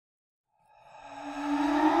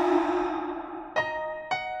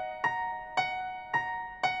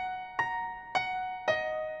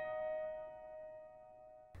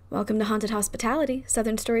Welcome to Haunted Hospitality,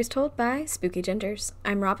 Southern Stories Told by Spooky Gingers.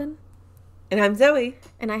 I'm Robin. And I'm Zoe.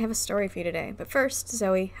 And I have a story for you today. But first,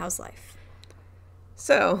 Zoe, how's life?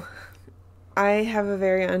 So, I have a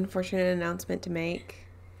very unfortunate announcement to make.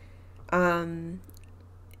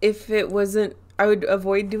 If it wasn't, I would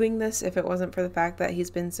avoid doing this if it wasn't for the fact that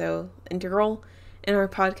he's been so integral in our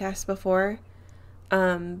podcast before.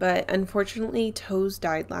 But unfortunately, Toes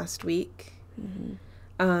died last week. Mm-hmm.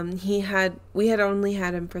 We had only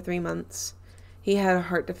had him for 3 months. He had a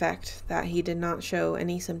heart defect that he did not show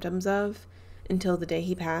any symptoms of until the day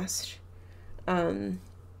he passed.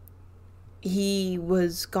 He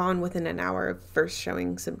was gone within an hour of first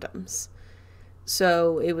showing symptoms.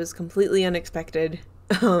 So it was completely unexpected.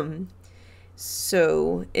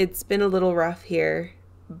 So it's been a little rough here,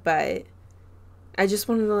 but I just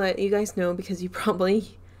wanted to let you guys know because you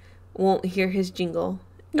probably won't hear his jingle.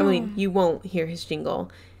 No. I mean, you won't hear his jingle,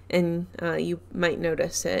 and you might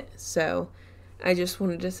notice it. So I just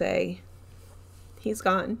wanted to say he's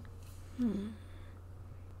gone.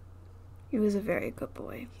 He was a very good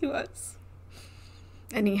boy. He was.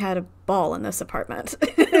 And he had a ball in this apartment.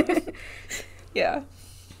 Yeah.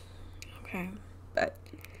 Okay. But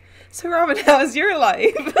so Robin, how's your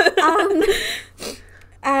life?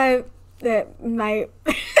 My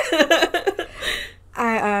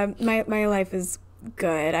life is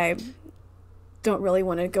good. I don't really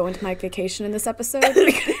want to go into my vacation in this episode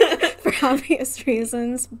for obvious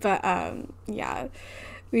reasons, but yeah,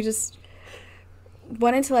 we just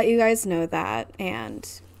wanted to let you guys know that, and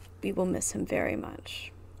we will miss him very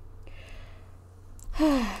much.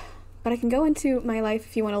 But I can go into my life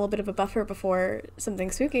if you want a little bit of a buffer before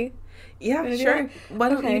something spooky. Yeah, sure. Why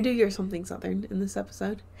don't you do your something southern in this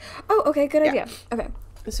episode? Oh, okay, good idea. Okay.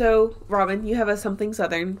 So, Robin, you have a something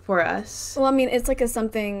southern for us. Well, I mean, it's like a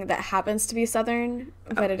something that happens to be southern,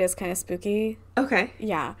 but it is kind of spooky. Okay.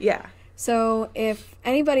 Yeah. Yeah. So, if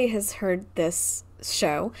anybody has heard this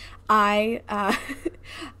show, I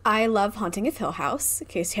love Haunting of Hill House, in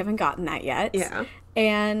case you haven't gotten that yet. Yeah.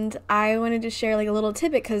 And I wanted to share like a little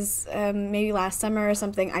tidbit because maybe last summer or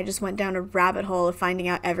something, I just went down a rabbit hole of finding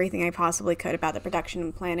out everything I possibly could about the production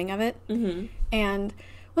and planning of it. Mm-hmm. And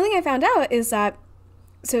one thing I found out is that,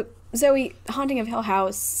 so Zoe, Haunting of Hill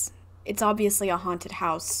House, it's obviously a haunted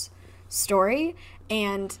house story,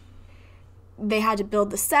 and they had to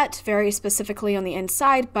build the set very specifically on the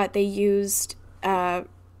inside, but they used, they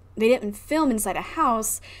didn't film inside a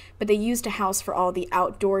house, but they used a house for all the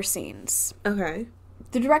outdoor scenes. Okay.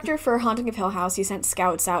 The director for Haunting of Hill House, he sent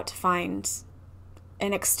scouts out to find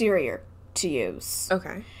an exterior to use.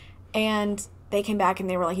 Okay. And they came back and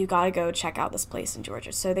they were like, you gotta go check out this place in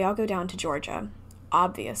Georgia. So they all go down to Georgia,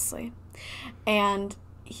 obviously. And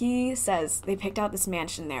he says they picked out this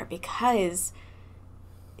mansion there because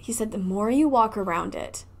he said the more you walk around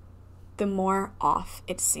it, the more off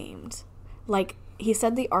it seemed. Like, he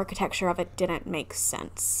said the architecture of it didn't make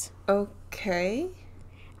sense. Okay.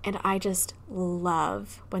 And I just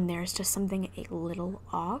love when there's just something a little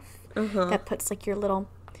off that puts like your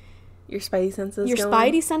spidey senses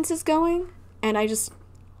spidey senses going. And I just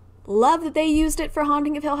love that they used it for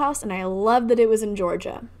Haunting of Hill House, and I love that it was in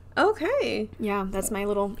Georgia. Okay. Yeah, that's my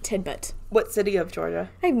little tidbit. What city of Georgia?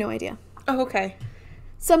 I have no idea. Oh, okay.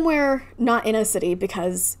 Somewhere not in a city,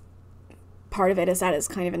 because part of it is that it's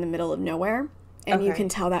kind of in the middle of nowhere. And you can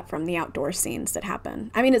tell that from the outdoor scenes that happen.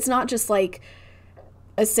 I mean, it's not just like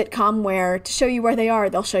a sitcom where to show you where they are,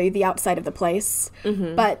 they'll show you the outside of the place.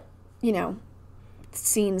 Mm-hmm. But, you know,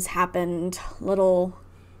 scenes happened. Little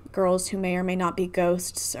girls who may or may not be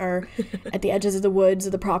ghosts are at the edges of the woods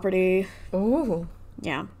of the property. Oh.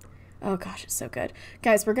 Yeah. Oh, gosh, it's so good.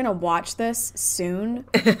 Guys, we're going to watch this soon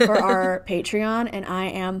for our Patreon, and I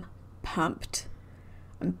am pumped.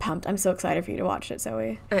 I'm pumped. I'm so excited for you to watch it,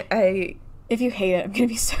 Zoe. If you hate it, I'm going to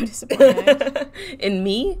be so disappointed. In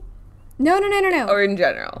me? No. Or in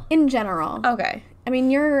general? In general. Okay. I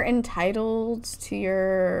mean, you're entitled to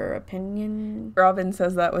your opinion. Robin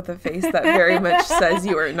says that with a face that very much says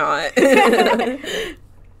you are not. Okay,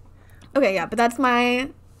 yeah, but that's my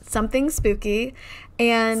something spooky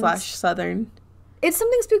and... / southern. It's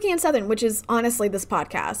something spooky and southern, which is honestly this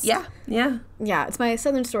podcast. Yeah. Yeah, it's my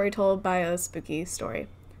southern story told by a spooky story.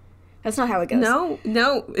 That's not how it goes. No,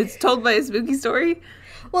 it's told by a spooky story.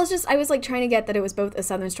 Well, it's just, I was like trying to get that it was both a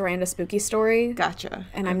southern story and a spooky story. Gotcha.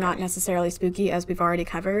 And I'm not necessarily spooky, as we've already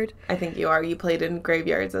covered. I think you are. You played in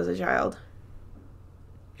graveyards as a child.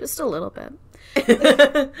 Just a little bit.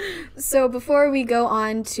 So before we go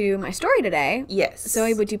on to my story today, yes,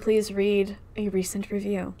 Zoe, would you please read a recent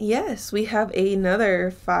review? Yes, we have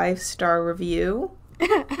another 5-star review.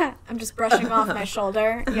 I'm just brushing off my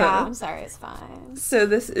shoulder. Yeah, I'm sorry, it's fine. So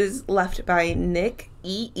this is left by Nick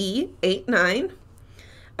EE89.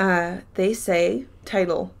 They say,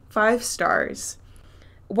 title, 5 stars.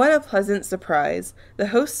 What a pleasant surprise. The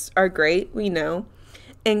hosts are great, we know,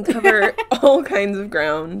 and cover all kinds of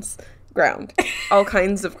ground. All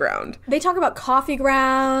kinds of ground. They talk about coffee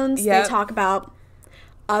grounds. Yep. They talk about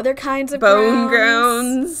other kinds of bone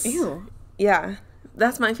grounds. Ew. Yeah,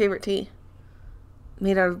 that's my favorite tea.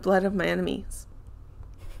 Made out of blood of my enemies.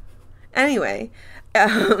 Anyway,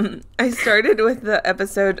 I started with the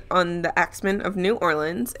episode on the Axemen of New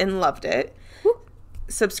Orleans and loved it. Whoop.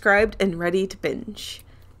 Subscribed and ready to binge.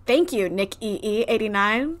 Thank you, Nick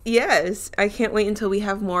EE89. Yes, I can't wait until we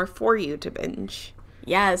have more for you to binge.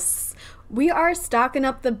 Yes. We are stocking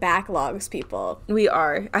up the backlogs, people. We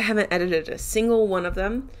are. I haven't edited a single one of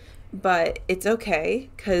them, but it's okay,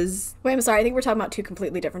 because... Wait, I'm sorry. I think we're talking about two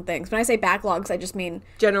completely different things. When I say backlogs, I just mean...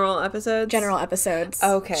 General episodes? General episodes.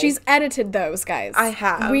 Okay. She's edited those, guys. I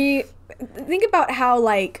have. We... Think about how,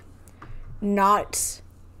 like, not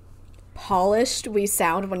polished we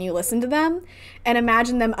sound when you listen to them, and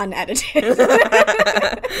imagine them unedited.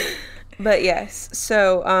 But yes,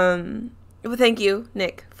 so, well, thank you,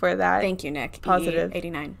 Nick, for that. Thank you, Nick. Positive.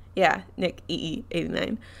 EE89. Yeah, Nick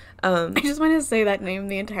EE89. I just wanted to say that name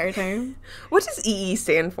the entire time. What does EE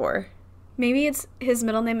stand for? Maybe it's his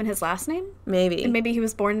middle name and his last name? Maybe. And maybe he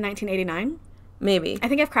was born in 1989? Maybe. I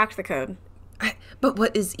think I've cracked the code. But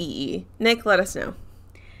what is EE? Nick, let us know.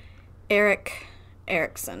 Eric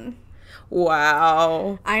Erickson.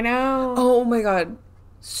 Wow. I know. Oh my god.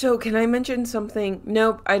 So can I mention something?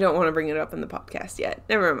 Nope, I don't want to bring it up in the podcast yet.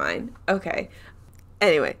 Never mind. Okay.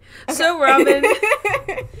 Anyway, okay. So Robin,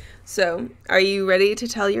 so are you ready to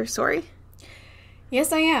tell your story?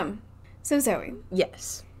 Yes, I am. So Zoe.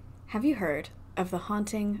 Yes. Have you heard of the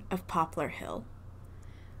haunting of Poplar Hill?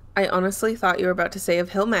 I honestly thought you were about to say of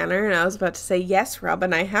Hill Manor, and I was about to say, yes,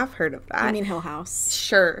 Robin, I have heard of that. I mean Hill House.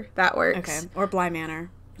 Sure, that works. Okay, or Bly Manor.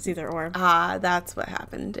 It's either or. Ah, that's what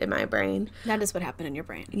happened in my brain. That is what happened in your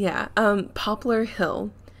brain. Yeah. Poplar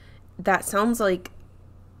Hill. That sounds like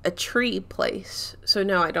a tree place. So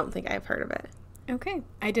no, I don't think I've heard of it. Okay.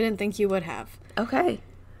 I didn't think you would have. Okay.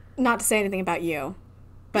 Not to say anything about you,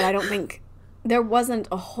 but I don't think there wasn't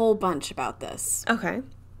a whole bunch about this. Okay.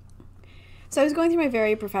 So I was going through my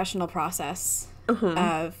very professional process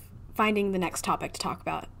of finding the next topic to talk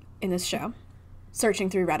about in this show. Searching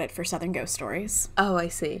through Reddit for Southern ghost stories. Oh, I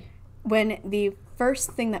see. When the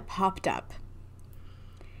first thing that popped up,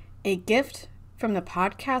 a gift from the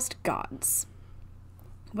podcast gods,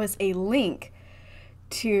 was a link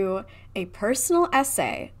to a personal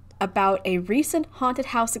essay about a recent haunted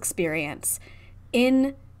house experience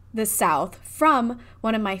in the South from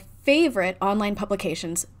one of my favorite online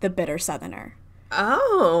publications, The Bitter Southerner.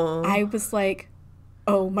 Oh. I was like,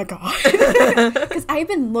 oh my god. Because I've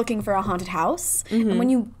been looking for a haunted house. And when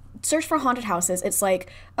you search for haunted houses, it's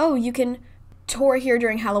like, oh, you can tour here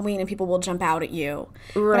during Halloween and people will jump out at you.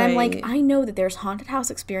 Right. But I'm like, I know that there's haunted house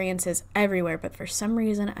experiences everywhere, but for some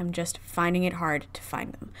reason, I'm just finding it hard to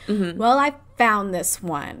find them. Well, I found this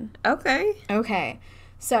one. Okay. Okay.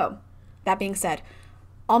 So, that being said,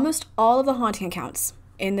 almost all of the haunting accounts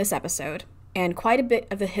in this episode, and quite a bit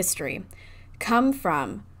of the history, come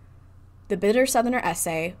from The Bitter Southerner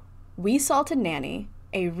essay, We Salted Nanny,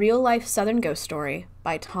 a real-life Southern ghost story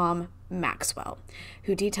by Tom Maxwell,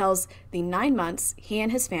 who details the 9 months he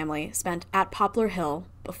and his family spent at Poplar Hill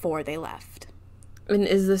before they left. And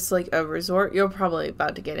is this like a resort? You're probably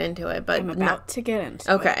about to get into it, but... I'm about to get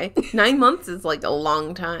into it. Okay. 9 months is like a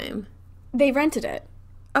long time. They rented it.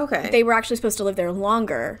 Okay. They were actually supposed to live there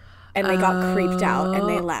longer, and they got creeped out, and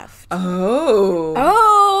they left. Oh.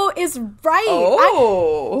 Oh, is right.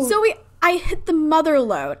 Oh. I hit the mother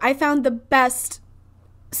lode. I found the best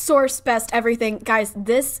source, best everything. Guys,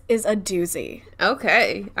 this is a doozy.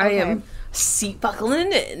 Okay. I am seat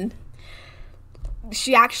buckling in.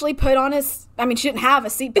 She actually put on she didn't have a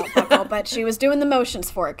seatbelt buckle, but she was doing the motions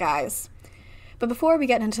for it, guys. But before we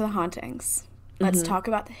get into the hauntings, let's talk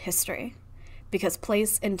about the history, because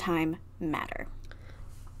place and time matter.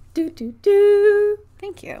 Do.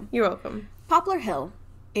 Thank you. You're welcome. Poplar Hill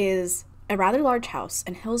is a rather large house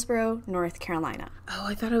in Hillsborough, North Carolina. Oh,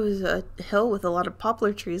 I thought it was a hill with a lot of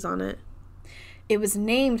poplar trees on it. It was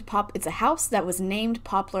named It's a house that was named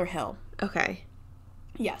Poplar Hill. Okay.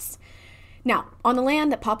 Yes. Now, on the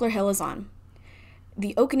land that Poplar Hill is on,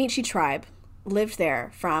 the Occaneechi tribe lived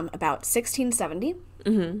there from about 1670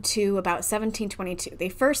 to about 1722. They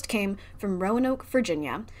first came from Roanoke,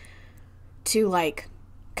 Virginia, to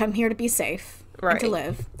come here to be safe. and to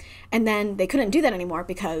live. And then they couldn't do that anymore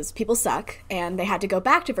because people suck, and they had to go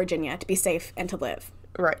back to Virginia to be safe and to live.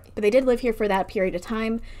 Right. But they did live here for that period of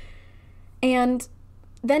time. And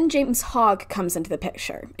then James Hogg comes into the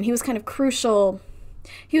picture, and he was kind of crucial.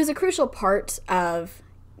 He was a crucial part of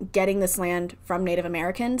getting this land from Native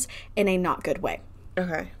Americans in a not good way.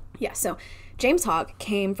 Okay. Yeah, so James Hogg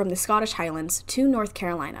came from the Scottish Highlands to North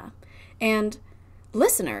Carolina. And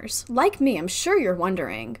listeners, like me, I'm sure you're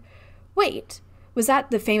wondering, wait, was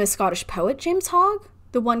that the famous Scottish poet James Hogg?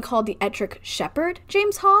 The one called the Ettrick Shepherd,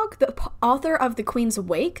 James Hogg? The author of The Queen's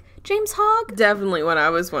Wake, James Hogg? Definitely what I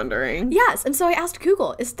was wondering. Yes, and so I asked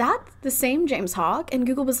Google, is that the same James Hogg? And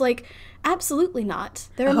Google was like, absolutely not.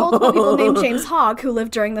 There are multiple people named James Hogg who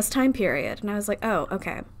lived during this time period. And I was like, oh,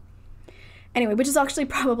 okay. Anyway, which is actually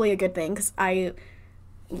probably a good thing, because I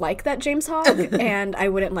like that James Hogg, and I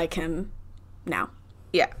wouldn't like him now.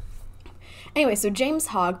 Yeah. Anyway, so James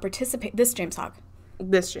Hogg This James Hogg.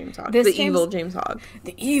 The evil James Hogg.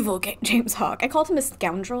 The evil James Hogg. I called him a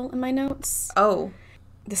scoundrel in my notes. Oh.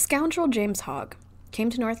 The scoundrel James Hogg came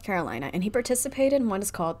to North Carolina, and he participated in what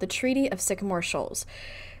is called the Treaty of Sycamore Shoals,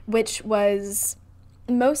 which was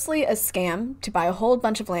mostly a scam to buy a whole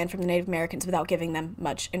bunch of land from the Native Americans without giving them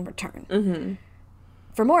much in return. Mm-hmm.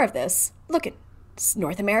 For more of this, look at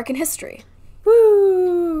North American history.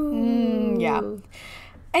 Woo! Yeah.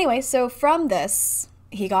 Anyway, so from this,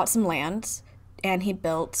 he got some land, and he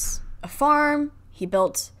built a farm. He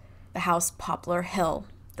built the house Poplar Hill,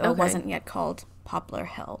 though It wasn't yet called Poplar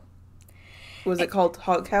Hill. Was it called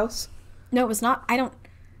Hog House? No, it was not. I don't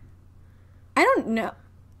know.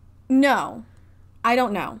 No. I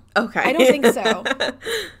don't know. Okay. I don't think so.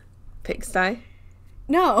 Pigsty?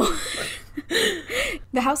 No.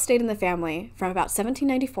 The house stayed in the family from about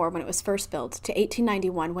 1794 when it was first built to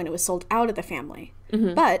 1891 when it was sold out of the family.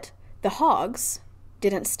 Mm-hmm. But the Hoggs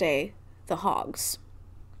didn't stay the Hoggs.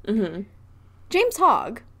 Mm-hmm. James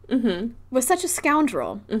Hogg was such a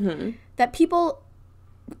scoundrel that people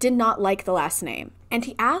did not like the last name. And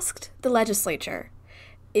he asked the legislature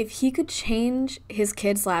if he could change his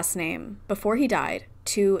kid's last name before he died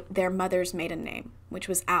to their mother's maiden name, which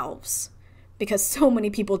was Alves, because so many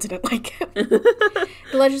people didn't like him. The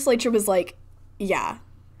legislature was like, yeah,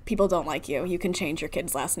 people don't like you. You can change your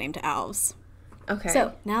kid's last name to Alves. Okay.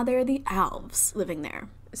 So now there are the Alves living there.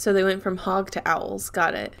 So they went from hog to owls.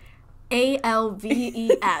 Got it.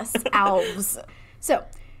 Alves, Alves. So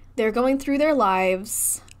they're going through their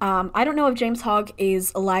lives. I don't know if James Hogg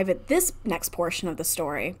is alive at this next portion of the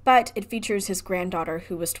story, but it features his granddaughter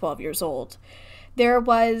who was 12 years old. There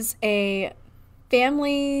was a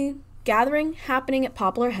family gathering happening at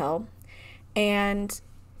Poplar Hill, and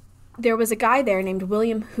there was a guy there named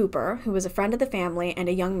William Hooper, who was a friend of the family and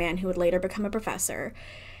a young man who would later become a professor.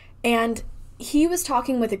 And he was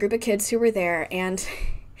talking with a group of kids who were there, and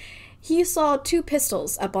he saw 2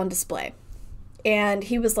 pistols up on display. And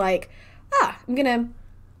he was like, I'm going to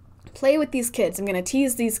play with these kids. I'm going to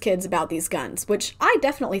tease these kids about these guns, which I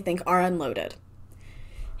definitely think are unloaded.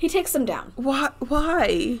 He takes them down. Why?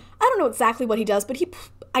 I don't know exactly what he does, but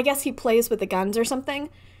I guess he plays with the guns or something.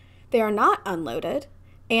 They are not unloaded,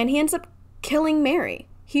 and he ends up killing Mary.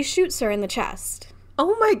 He shoots her in the chest.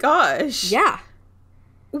 Oh my gosh. Yeah.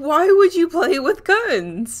 Why would you play with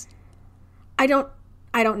guns? I don't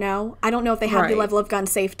know. I don't know if they have the level of gun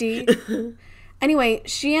safety. Anyway,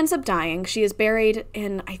 she ends up dying. She is buried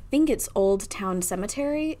in, I think it's Old Town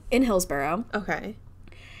Cemetery in Hillsborough. Okay.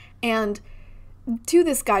 And to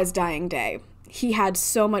this guy's dying day, he had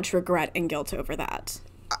so much regret and guilt over that.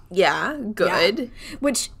 Yeah, good. Yeah.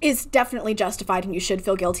 Which is definitely justified, and you should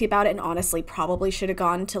feel guilty about it, and honestly probably should have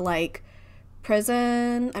gone to, like,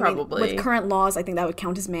 prison. Probably. I mean, with current laws, I think that would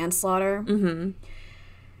count as manslaughter. Mm-hmm.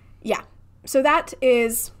 Yeah. So that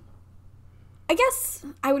is, I guess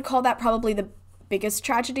I would call that probably the biggest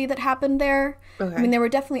tragedy that happened there. Okay. I mean, there were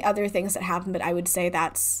definitely other things that happened, but I would say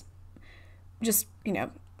that's just,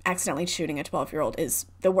 accidentally shooting a 12-year-old is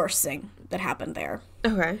the worst thing that happened there.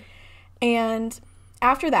 Okay. And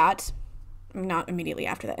after that, not immediately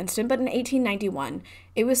after that incident, but in 1891,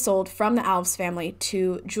 it was sold from the Alves family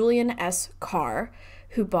to Julian S. Carr,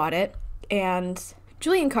 who bought it. And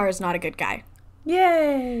Julian Carr is not a good guy.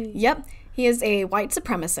 Yay! Yep. He is a white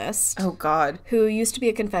supremacist. Oh, God. Who used to be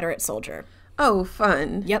a Confederate soldier. Oh,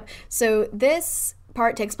 fun. Yep. So this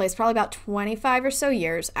part takes place probably about 25 or so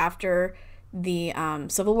years after the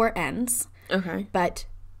Civil War ends. Okay. But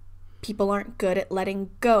people aren't good at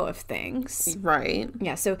letting go of things. Right.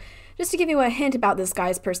 Yeah, so just to give you a hint about this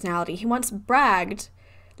guy's personality, he once bragged,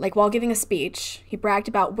 like while giving a speech, he bragged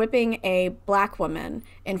about whipping a black woman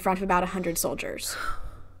in front of about 100 soldiers.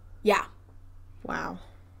 Yeah. Wow.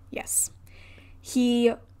 Yes.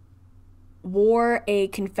 he wore a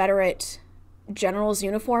Confederate general's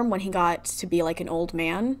uniform when he got to be like an old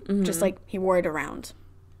man. Just like he wore it around.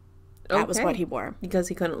 That was what he wore. Because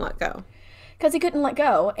he couldn't let go. Because he couldn't let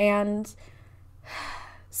go. And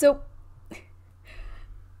so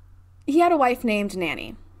he had a wife named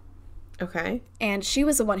Nanny. Okay. And she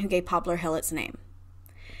was the one who gave Poplar Hill its name.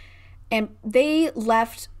 And they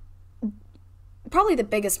left probably the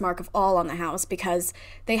biggest mark of all on the house because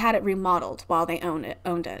they had it remodeled while they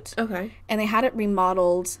owned it. Okay. And they had it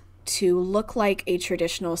remodeled to look like a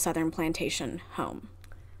traditional Southern plantation home.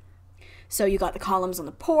 So you got the columns on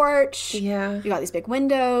the porch. Yeah. You got these big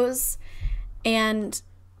windows. And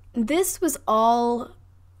this was all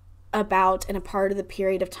about and a part of the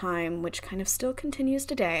period of time, which kind of still continues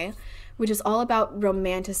today, which is all about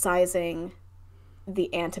romanticizing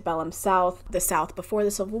the antebellum South, the South before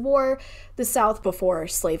the Civil War, the South before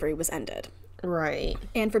slavery was ended. Right.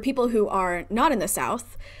 And for people who are not in the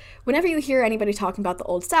South, whenever you hear anybody talking about the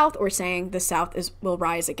Old South or saying the South will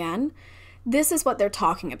rise again, this is what they're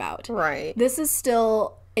talking about. Right. This is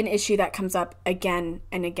still an issue that comes up again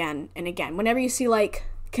and again and again. Whenever you see, like,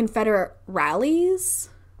 Confederate rallies,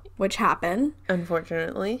 which happen.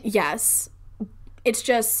 Unfortunately. Yes. It's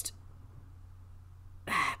just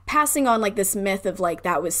passing on, like, this myth of, like,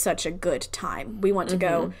 that was such a good time. We want to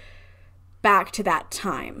go back to that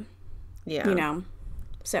time. Yeah. You know?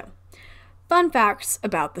 So, fun facts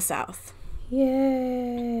about the South.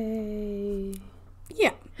 Yay.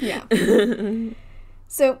 Yeah. Yeah.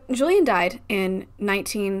 So, Julian died in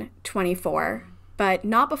 1924, but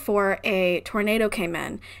not before a tornado came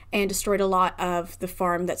in and destroyed a lot of the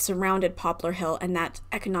farm that surrounded Poplar Hill and that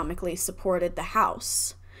economically supported the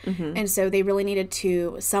house. And so they really needed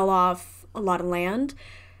to sell off a lot of land,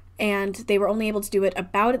 and they were only able to do it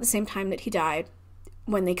about at the same time that he died,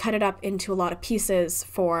 when they cut it up into a lot of pieces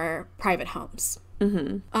for private homes.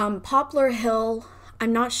 Poplar Hill,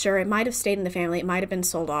 I'm not sure. It might have stayed in the family. It might have been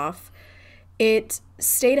sold off. It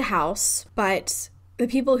stayed a house, but the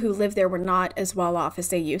people who lived there were not as well off as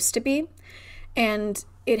they used to be. And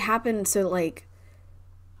it happened so, like,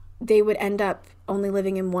 they would end up only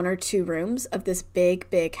living in 1 or 2 rooms of this big,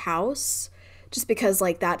 big house, just because,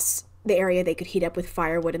 like, that's the area they could heat up with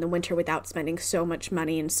firewood in the winter without spending so much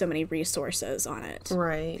money and so many resources on it.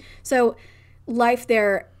 Right. So life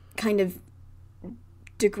there kind of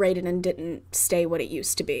degraded and didn't stay what it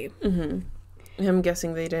used to be. I'm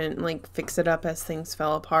guessing they didn't, like, fix it up as things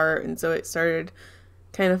fell apart, and so it started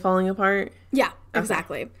kind of falling apart. Yeah,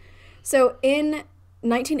 exactly. So in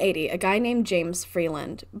 1980, a guy named James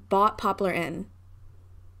Freeland bought Poplar Inn.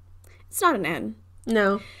 It's not an inn.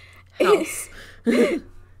 No. House.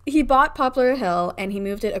 He bought Poplar Hill and he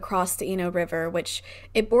moved it across the Eno River, which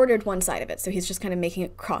it bordered one side of it. So he's just kind of making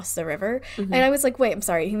it cross the river. And I was like, wait, I'm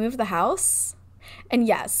sorry. He moved the house? And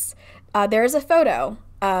yes, there is a photo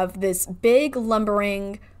of this big,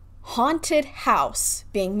 lumbering, haunted house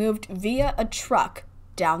being moved via a truck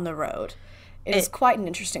down the road. It is quite an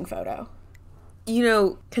interesting photo. You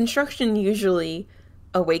know, construction usually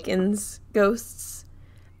awakens ghosts.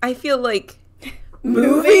 I feel like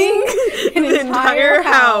moving an the entire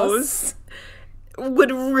house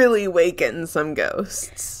would really waken some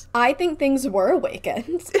ghosts. I think things were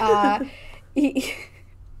awakened. He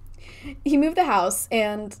moved the house,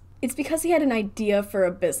 and it's because he had an idea for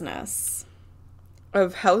a business.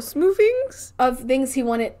 Of house movings? Of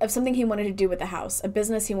something he wanted to do with the house. A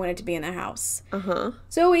business he wanted to be in the house. Uh-huh.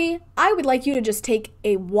 Zoe, I would like you to just take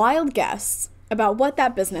a wild guess about what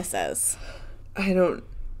that business is.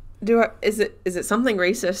 Is it something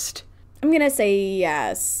racist? I'm gonna say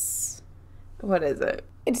yes. What is it?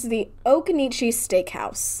 It's the Okanichi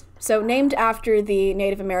Steakhouse. So named after the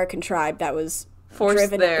Native American tribe that was Forced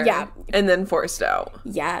driven there. Yeah. And then forced out.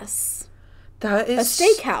 Yes. That is a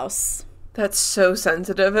steakhouse. That's so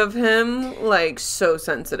sensitive of him. Like, so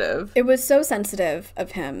sensitive. It was so sensitive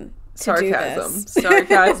of him to Sarcasm. do this.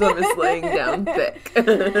 Sarcasm is laying down thick.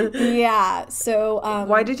 Yeah, so...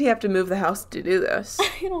 why did he have to move the house to do this?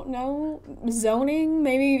 I don't know. Zoning?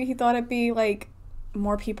 Maybe he thought it'd be, like,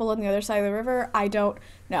 more people on the other side of the river? I don't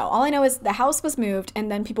know. All I know is the house was moved, and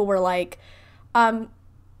then people were like,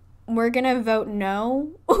 we're gonna vote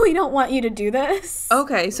no. We don't want you to do this.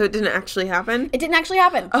 Okay, so it didn't actually happen? It didn't actually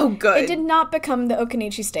happen. Oh, good. It did not become the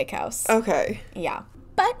Okanichi Steakhouse. Okay. Yeah.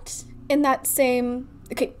 But in that same...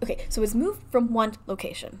 Okay, so it was moved from one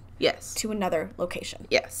location. Yes. To another location.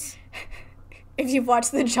 Yes. If you've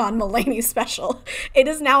watched the John Mulaney special, it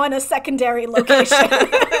is now in a secondary location.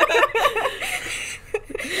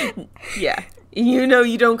 Yeah. You know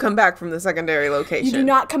you don't come back from the secondary location. You do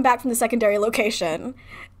not come back from the secondary location.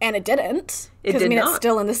 And it didn't. It did It's not.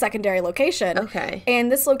 still in the secondary location. Okay.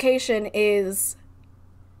 And this location is,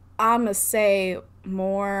 I'm going to say,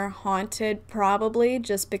 more haunted probably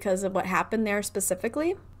just because of what happened there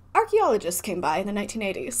specifically. Archaeologists came by in the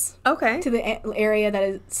 1980s. Okay. To the area that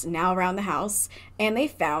is now around the house, and they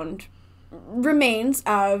found remains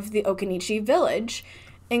of the Okanichi village,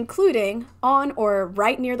 including on or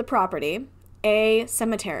right near the property, a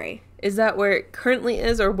cemetery. Is that where it currently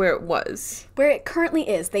is or where it was? Where it currently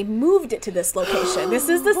is. They moved it to this location. This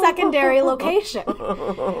is the secondary location.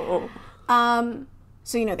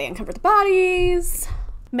 So, they uncovered the bodies.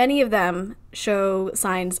 Many of them show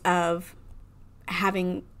signs of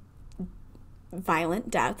having violent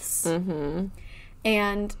deaths. Mm-hmm.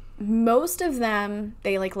 And most of them,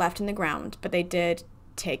 they, left in the ground, but they did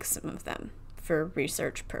take some of them for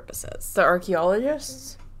research purposes. The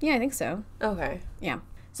archaeologists? Yeah, I think so. Okay. Yeah.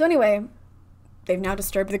 So anyway, they've now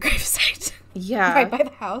disturbed the gravesite. Yeah. Right by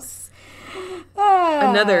the house.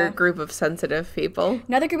 Another group of sensitive people.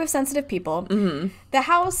 Another group of sensitive people. Mm-hmm. The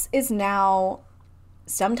house is now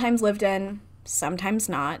sometimes lived in, sometimes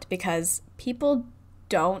not, because people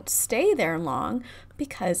don't stay there long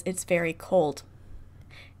because it's very cold.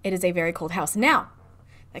 It is a very cold house. Now,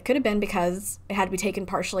 that could have been because it had to be taken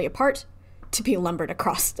partially apart to be lumbered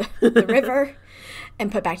across the river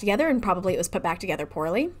and put back together, and probably it was put back together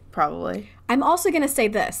poorly. Probably. I'm also going to say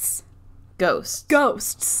this.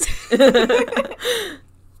 Ghosts.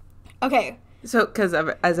 Okay. So, because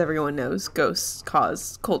as everyone knows, ghosts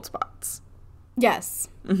cause cold spots. Yes.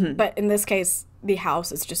 Mm-hmm. But in this case, the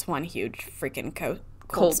house is just one huge freaking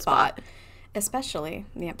cold spot. Especially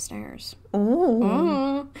the upstairs.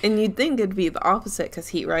 Oh. And you'd think it'd be the opposite because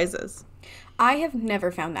heat rises. I have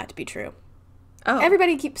never found that to be true. Oh.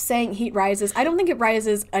 Everybody keeps saying heat rises. I don't think it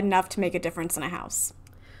rises enough to make a difference in a house.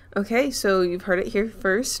 Okay, so you've heard it here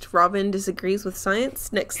first. Robin disagrees with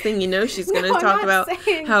science. Next thing you know, she's going to No, talk I'm about not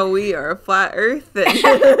saying... how we are a flat earth. And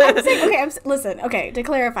I'm saying, listen, to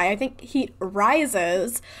clarify, I think heat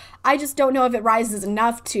rises. I just don't know if it rises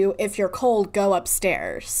enough to, if you're cold, go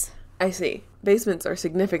upstairs. I see. Basements are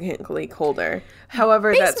significantly colder.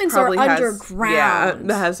 However, Basements probably are has... underground. Yeah,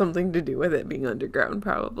 that has something to do with it being underground,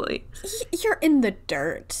 probably. You're in the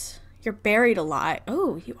dirt. You're buried alive.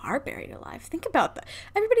 Oh, you are buried alive. Think about that.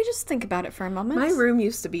 Everybody just think about it for a moment. My room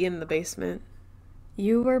used to be in the basement.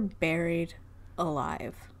 You were buried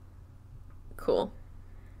alive. Cool.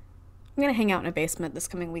 I'm going to hang out in a basement this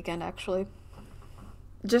coming weekend, actually.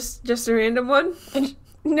 Just a random one?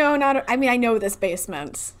 No, not... I know this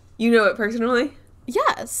basement. You know it personally?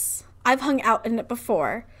 Yes. I've hung out in it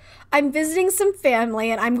before. I'm visiting some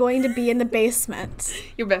family, and I'm going to be in the basement.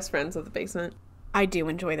 You're best friends with the basement. I do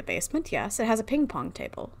enjoy the basement, yes. It has a ping pong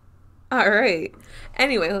table. All right.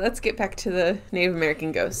 Anyway, let's get back to the Native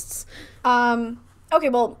American ghosts. Okay,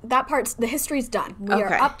 well, the history's done. We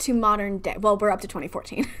are up to modern day. Well, we're up to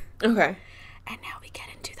 2014. Okay. And now we get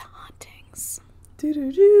into the hauntings.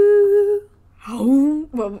 Do-do-do. Oh,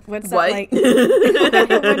 well, what's that What? like?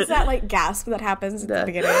 What's that gasp that happens at the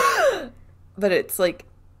beginning? But it's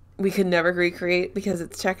we could never recreate because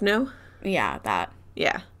it's techno. Yeah, that.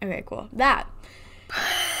 Yeah. Okay, cool. That.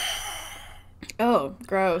 Oh,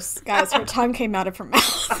 gross. Guys, her tongue came out of her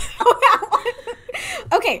mouth.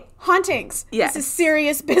 Okay, hauntings. Yes. This is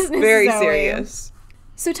serious business. Very Zoe. serious.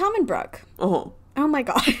 So Tom and Brooke. Oh. Oh my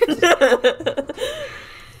God.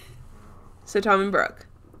 So Tom and Brooke.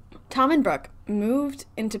 Tom and Brooke moved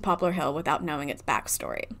into Poplar Hill without knowing its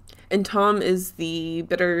backstory. And Tom is the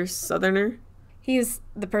bitter southerner? He's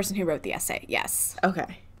the person who wrote the essay, yes.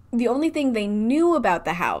 Okay. The only thing they knew about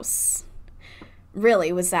the house,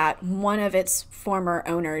 really, was that one of its former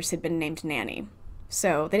owners had been named Nanny.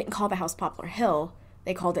 So they didn't call the house Poplar Hill,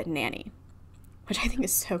 they called it Nanny, which I think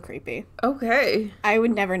is so creepy. Okay. I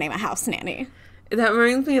would never name a house Nanny. That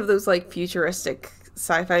reminds me of those futuristic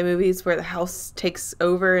sci-fi movies where the house takes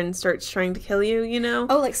over and starts trying to kill you, you know?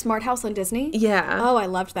 Oh, like Smart House on Disney? Yeah. Oh, I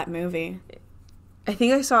loved that movie. I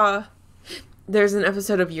think I saw... There's an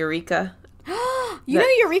episode of Eureka. You know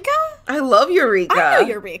Eureka? I love Eureka. I know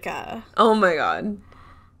Eureka. Oh my God.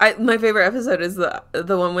 My favorite episode is the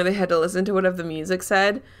one where they had to listen to whatever the music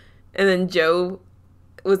said, and then Joe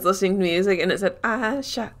was listening to music and it said, "I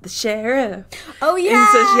shot the sheriff." Oh yeah. And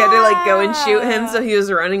so she had to go and shoot him, so he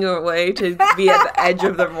was running away to be at the edge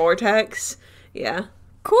of the vortex. Yeah.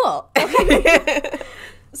 Cool. Okay.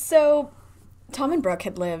 So Tom and Brooke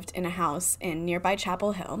had lived in a house in nearby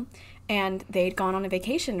Chapel Hill, and they'd gone on a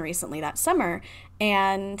vacation recently that summer.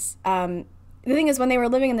 And the thing is, when they were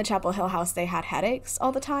living in the Chapel Hill house, they had headaches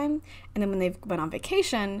all the time. And then when they went on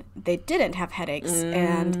vacation, they didn't have headaches.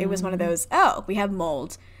 And it was one of those, oh, we have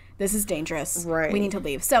mold. This is dangerous. Right. We need to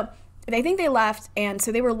leave. So they think they left, and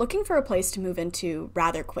so they were looking for a place to move into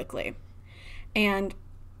rather quickly. And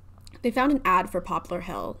they found an ad for Poplar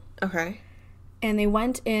Hill. Okay. And they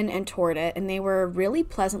went in and toured it, and they were really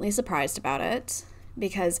pleasantly surprised about it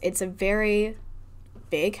because it's a very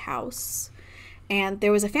big house. And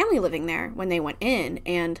there was a family living there when they went in,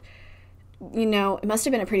 and you know, it must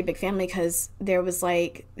have been a pretty big family because there was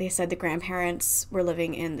like, they said the grandparents were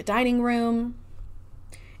living in the dining room.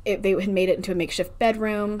 They had made it into a makeshift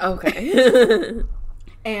bedroom. Okay.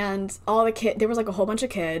 And all the kids, there was like a whole bunch of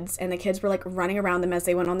kids, and the kids were like running around them as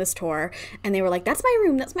they went on this tour, and they were like, that's my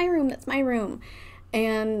room, that's my room, that's my room.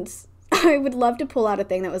 And I would love to pull out a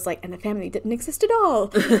thing that was like, and the family didn't exist at all.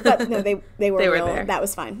 But no, they were real. There. That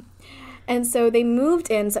was fine. And so they moved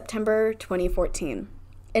in September 2014.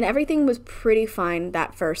 And everything was pretty fine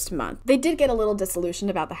that first month. They did get a little disillusioned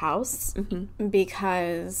about the house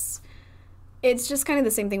because it's just kind of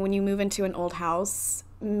the same thing when you move into an old house.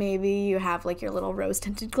 Maybe you have like your little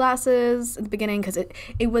rose-tinted glasses at the beginning because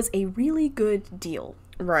it was a really good deal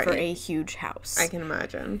for a huge house. I can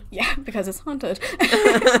imagine. Yeah, because it's haunted.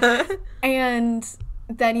 And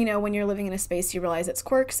then, you know, when you're living in a space, you realize it's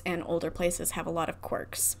quirks, and older places have a lot of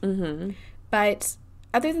quirks. Mm-hmm. But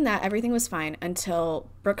other than that, everything was fine until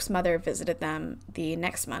Brooke's mother visited them the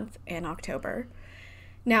next month in October.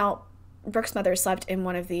 Now, Brooke's mother slept in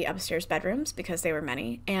one of the upstairs bedrooms because there were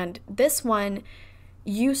many, and this one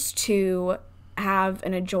used to have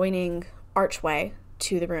an adjoining archway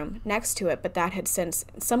to the room next to it, but that had since,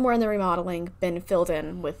 somewhere in the remodeling, been filled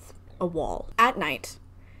in with a wall. At night,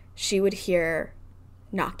 she would hear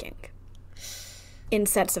knocking in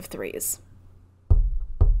sets of threes.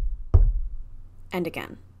 And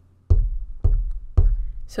again.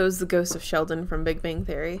 So is the ghost of Sheldon from Big Bang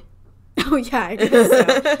Theory? Oh, yeah, I guess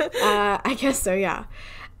so. I guess so, yeah.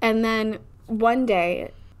 And then one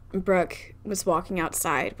day, Brooke was walking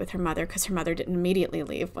outside with her mother because her mother didn't immediately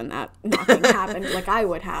leave when that knocking happened like I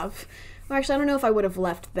would have. Well, actually, I don't know if I would have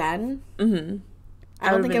left then. Mm-hmm.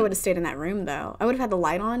 I don't think I would have stayed in that room, though. I would have had the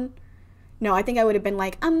light on. No, I think I would have been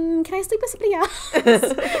like, can I sleep with somebody else?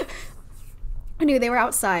 I knew they were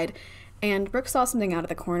outside. And Brooke saw something out of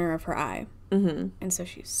the corner of her eye. Mm-hmm. And so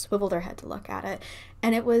she swiveled her head to look at it.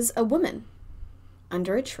 And it was a woman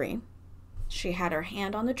under a tree. She had her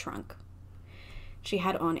hand on the trunk. She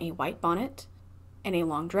had on a white bonnet and a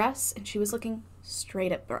long dress. And she was looking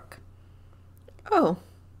straight at Brooke. Oh.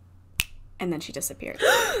 And then she disappeared.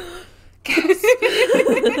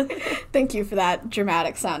 Thank you for that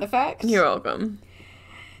dramatic sound effect. You're welcome.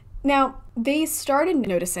 Now, they started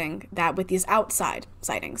noticing that with these outside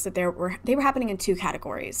sightings, that they were happening in two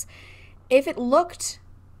categories. If it looked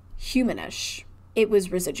humanish, it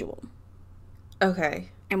was residual. Okay.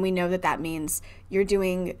 And we know that that means you're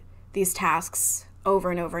doing these tasks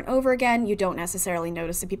over and over and over again. You don't necessarily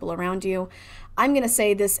notice the people around you. I'm going to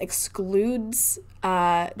say this excludes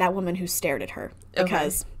that woman who stared at her.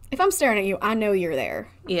 Because if I'm staring at you, I know you're there.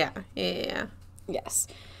 Yeah. Yes.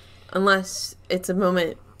 Unless it's a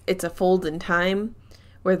moment... It's a fold in time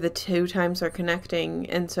where the two times are connecting,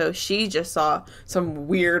 and so she just saw some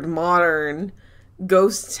weird modern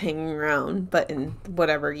ghosts hanging around, but in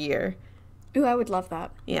whatever year. Ooh, I would love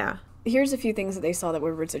that. Yeah. Here's a few things that they saw that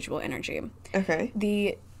were residual energy. Okay.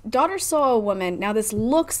 The daughter saw a woman. Now, this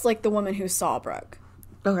looks like the woman who saw Brooke.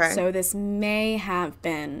 Okay. So this may have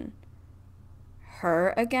been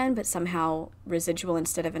her again, but somehow residual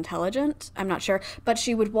instead of intelligent. I'm not sure. But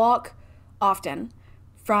she would walk often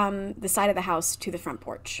from the side of the house to the front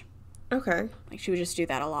porch. Okay. Like, she would just do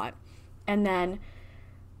that a lot. And then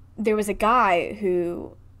there was a guy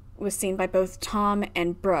who was seen by both Tom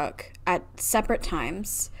and Brooke at separate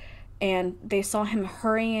times, and they saw him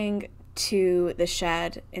hurrying to the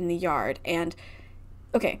shed in the yard. And,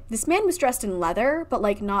 okay, this man was dressed in leather, but,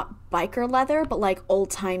 like, not biker leather, but, like,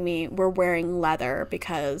 old-timey, we're wearing leather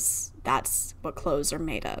because that's what clothes are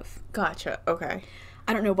made of. Gotcha. Okay.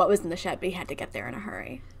 I don't know what was in the shed, but he had to get there in a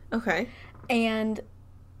hurry. Okay. And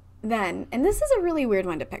then, and this is a really weird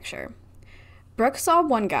one to picture, Brooke saw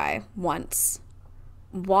one guy once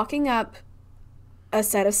walking up a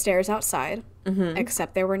set of stairs outside,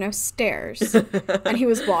 except there were no stairs, and he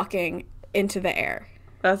was walking into the air.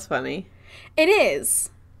 That's funny. It is.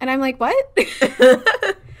 And I'm like, what? I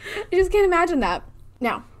just can't imagine that.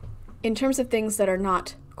 Now, in terms of things that are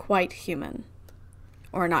not quite human,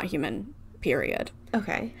 or not human, period.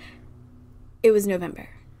 Okay. It was November.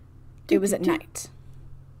 It was at night.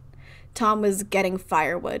 Tom was getting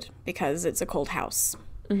firewood because it's a cold house.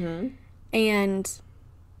 Mm-hmm. And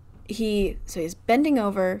he's bending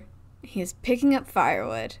over. He's picking up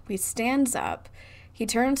firewood. He stands up. He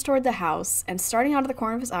turns toward the house, and starting out of the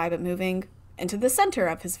corner of his eye, but moving into the center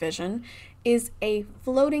of his vision, is a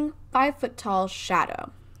floating 5-foot-tall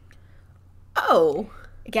shadow. Oh.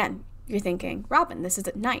 Again, you're thinking, Robin, this is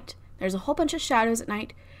at night. There's a whole bunch of shadows at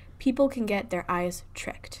night. People can get their eyes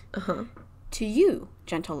tricked. Uh-huh. To you,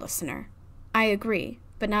 gentle listener, I agree,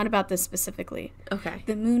 but not about this specifically. Okay.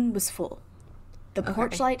 The moon was full. The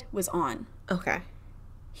porch light was on. Okay.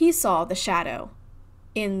 He saw the shadow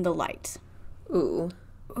in the light. Ooh.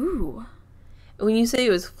 Ooh. When you say it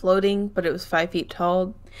was floating, but it was 5 feet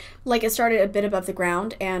tall? Like it started a bit above the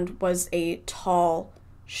ground and was a tall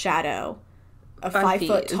shadow. A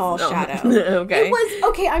 5-foot tall shadow. Okay. It was,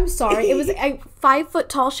 okay, I'm sorry. It was a 5-foot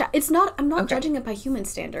tall shadow. It's not, I'm not judging it by human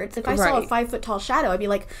standards. If I saw a 5-foot tall shadow, I'd be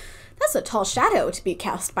like, that's a tall shadow to be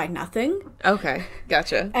cast by nothing. Okay,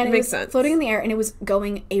 gotcha. And it makes was sense. floating in the air, and it was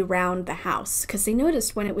going around the house. Because they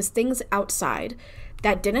noticed when it was things outside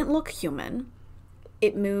that didn't look human,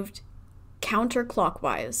 it moved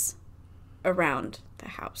counterclockwise around the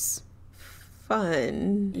house.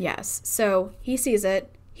 Fun. Yes. So he sees it,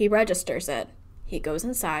 he registers it, he goes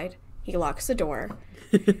inside, he locks the door,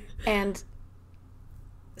 and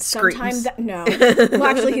sometime no. Well,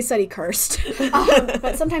 actually, he said he cursed.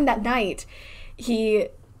 But sometime that night, he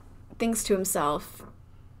thinks to himself,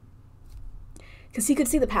 because he could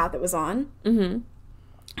see the path it was on, and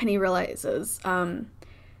he realizes,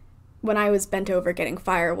 when I was bent over getting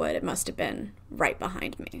firewood, it must have been right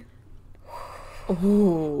behind me.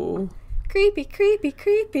 Ooh. Creepy, creepy,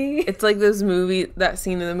 creepy. It's like that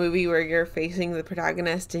scene in the movie where you're facing the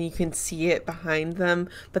protagonist and you can see it behind them,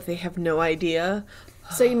 but they have no idea.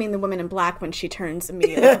 So you mean the woman in black when she turns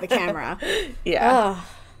immediately to the camera? Yeah. Oh,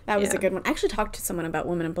 that was a good one. I actually talked to someone about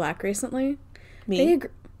Women in Black recently. Me?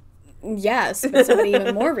 Yes, but somebody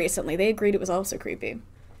even more recently. They agreed it was also creepy.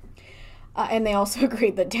 And they also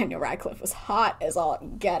agreed that Daniel Radcliffe was hot as all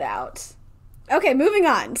get out. Okay, moving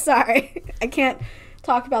on. Sorry. I can't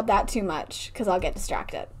talk about that too much because I'll get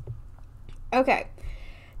distracted. Okay.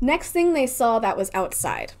 Next thing they saw that was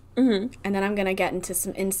outside. And then I'm going to get into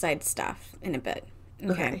some inside stuff in a bit.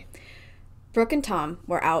 Okay. Brooke and Tom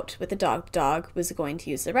were out with the dog. The dog was going to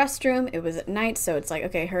use the restroom. It was at night, so it's like,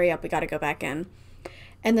 okay, hurry up. We got to go back in.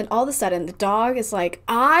 And then all of a sudden, the dog is like,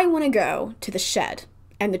 I want to go to the shed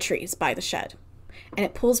and the trees by the shed. And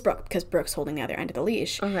it pulls Brooke because Brooke's holding the other end of the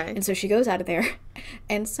leash. Okay. And so she goes out of there,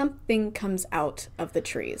 and something comes out of the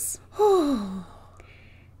trees.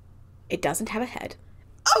 It doesn't have a head.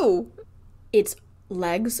 Oh! Its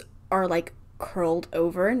legs are like curled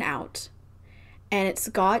over and out. And it's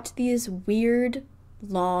got these weird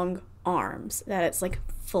long arms that it's like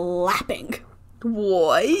flapping.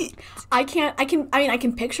 What? I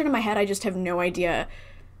can picture it in my head. I just have no idea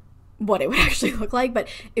what it would actually look like. But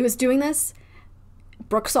it was doing this.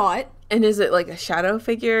 Brooke saw it. And is it like a shadow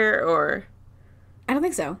figure or? I don't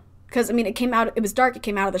think so. Because, I mean, it was dark. It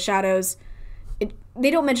came out of the shadows.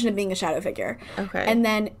 They don't mention it being a shadow figure. Okay. And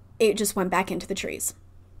then it just went back into the trees.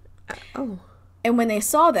 Oh. And when they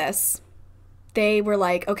saw this, they were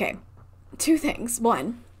like, okay, two things.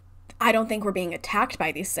 One, I don't think we're being attacked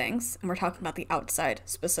by these things. And we're talking about the outside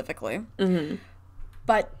specifically.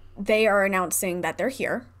 But they are announcing that they're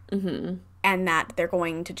here. And that they're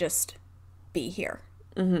going to just be here.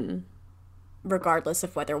 Regardless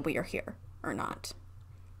of whether we are here or not.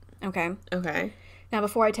 Okay? Okay. Now,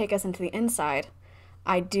 before I take us into the inside,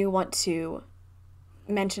 I do want to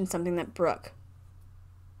mention something that Brooke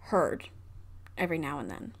heard every now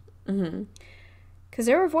and then. Because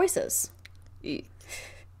there were voices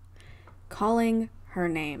calling her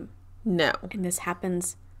name. No. And this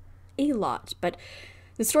happens a lot. But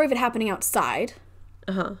the story of it happening outside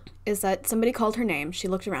is that somebody called her name. She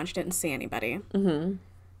looked around. She didn't see anybody.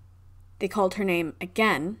 They called her name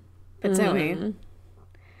again. But Zoe,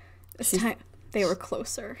 this time they were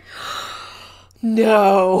closer.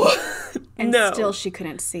 No. And still she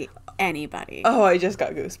couldn't see anybody. Oh, I just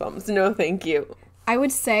got goosebumps. No, thank you. I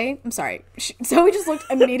would say, I'm sorry, Zoe just looked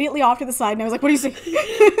immediately off to the side and I was like, what do you see?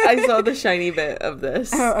 I saw the shiny bit of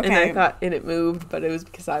this. Oh, okay. And I thought, and it moved, but it was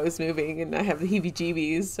because I was moving and I have the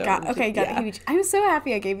heebie-jeebies. So got the heebie-jeebies. I'm so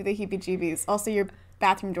happy I gave you the heebie-jeebies. Also, your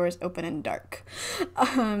bathroom door is open and dark.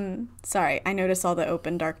 Sorry, I notice all the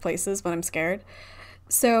open, dark places when I'm scared.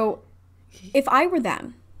 So, if I were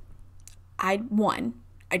them, I'd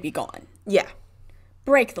be gone. Yeah.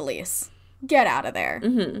 Break the lease. Get out of there.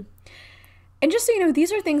 And just so you know,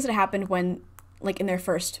 these are things that happened when, like, in their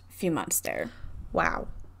first few months there. Wow.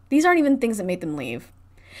 These aren't even things that made them leave.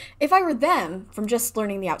 If I were them, from just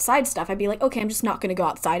learning the outside stuff, I'd be like, okay, I'm just not going to go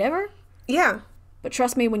outside ever. Yeah. But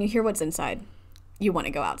trust me, when you hear what's inside, you want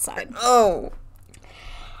to go outside. Oh.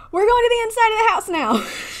 We're going to the inside of the house now.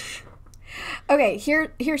 Okay,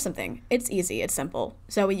 here's something. It's easy. It's simple.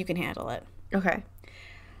 Zoe, you can handle it. Okay.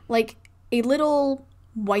 Like a little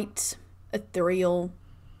white ethereal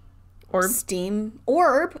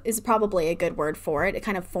orb is probably a good word for it. It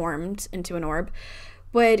kind of formed into an orb.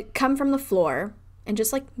 Would come from the floor and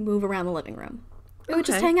just like move around the living room. It would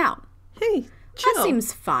just hang out. Hey, chill. That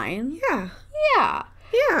seems fine. Yeah. Yeah.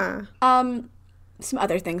 Yeah. Some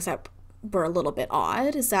other things that were a little bit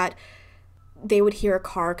odd is that they would hear a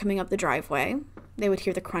car coming up the driveway. They would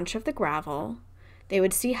hear the crunch of the gravel. They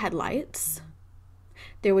would see headlights.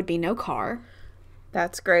 There would be no car.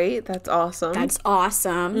 That's great. That's awesome. That's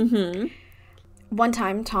awesome. Mm-hmm. One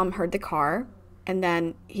time, Tom heard the car, and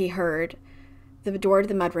then he heard the door to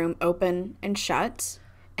the mudroom open and shut,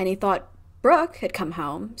 and he thought Brooke had come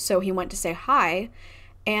home, so he went to say hi,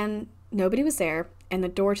 and nobody was there, and the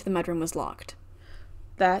door to the mudroom was locked.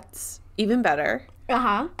 That's even better.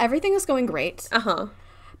 Uh-huh. Everything was going great. Uh-huh.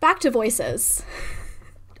 Back to voices.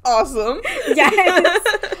 Awesome.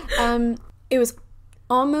 Yes. It was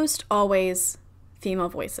almost always female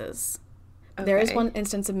voices. Okay. There is one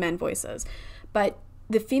instance of men voices. But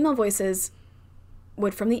the female voices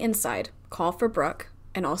would, from the inside, call for Brooke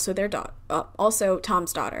and also their also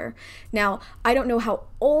Tom's daughter. Now, I don't know how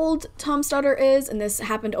old Tom's daughter is, and this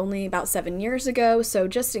happened only about 7 years ago, so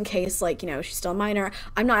just in case, like, you know, she's still a minor,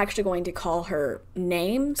 I'm not actually going to call her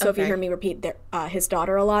name, so if you hear me repeat his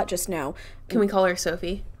daughter a lot, just know. Can we call her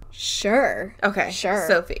Sophie? Sure. Okay. Sure.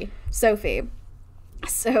 Sophie.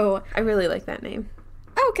 So. I really like that name.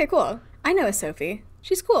 Oh, okay, cool. I know a Sophie.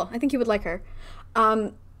 She's cool. I think you would like her.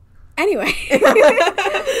 Anyway.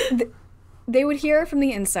 They would hear from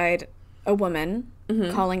the inside a woman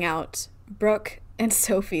calling out Brooke and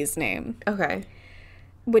Sophie's name. Okay.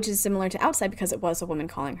 Which is similar to outside because it was a woman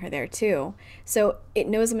calling her there too. So it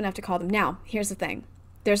knows them enough to call them. Now, here's the thing.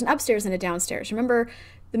 There's an upstairs and a downstairs. Remember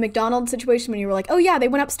the McDonald's situation when you were like, oh yeah, they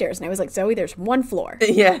went upstairs. And I was like, Zoe, there's one floor.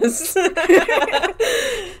 Yes.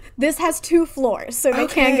 This has 2 floors, so they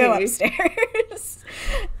can't go upstairs.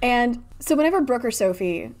 And so whenever Brooke or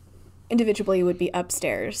Sophie individually would be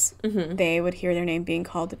upstairs, they would hear their name being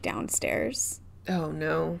called downstairs. Oh,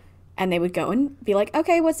 no. And they would go and be like,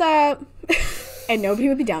 okay, what's up? And nobody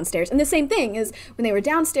would be downstairs. And the same thing is when they were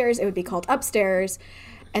downstairs, it would be called upstairs.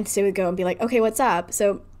 And so they would go and be like, okay, what's up?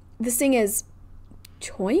 So this thing is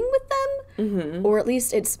toying with them, or at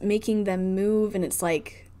least it's making them move, and it's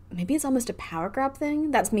like, maybe it's almost a power grab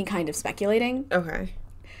thing. That's me kind of speculating. Okay.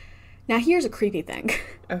 Now, here's a creepy thing.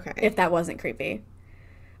 Okay. If that wasn't creepy.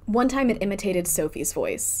 One time it imitated Sophie's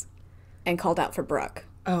voice and called out for Brooke.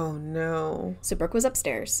 Oh, no. So Brooke was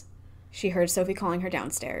upstairs. She heard Sophie calling her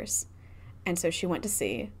downstairs. And so she went to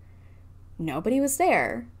see. Nobody was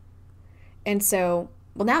there. And so,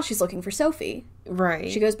 well, now she's looking for Sophie.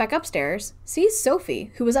 Right. She goes back upstairs, sees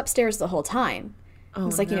Sophie, who was upstairs the whole time. Oh,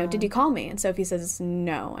 it's like, no. You know, did you call me? And Sophie says,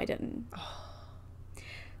 no, I didn't.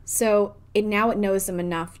 So it knows them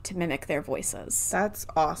enough to mimic their voices. That's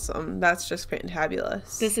awesome. That's just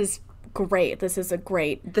fantabulous. This is great. This is a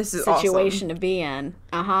great situation awesome. To be in.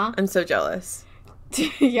 Uh-huh. I'm so jealous.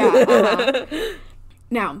 Yeah. Uh-huh.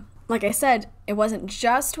 Now, like I said, it wasn't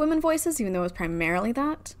just women voices, even though it was primarily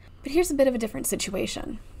that. But here's a bit of a different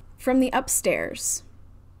situation. From the upstairs,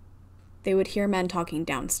 they would hear men talking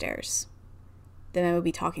downstairs. The men would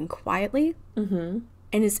be talking quietly, and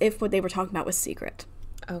as if what they were talking about was secret.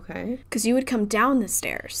 Okay. Because you would come down the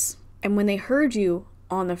stairs, and when they heard you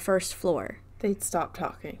on the first floor, they'd stop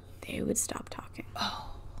talking. They would stop talking.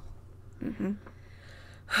 Oh.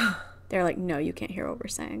 They're like, no, you can't hear what we're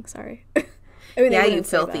saying. Sorry. I mean, yeah, you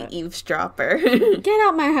filthy eavesdropper. Get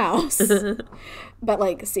out my house. But,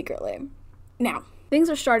 like, secretly. Now, things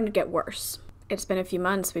are starting to get worse. It's been a few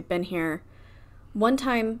months. We've been here. One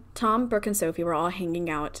time, Tom, Brooke, and Sophie were all hanging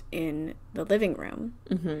out in the living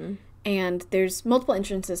room. And there's multiple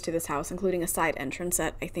entrances to this house, including a side entrance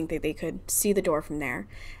that I think that they could see the door from there.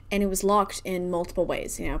 And it was locked in multiple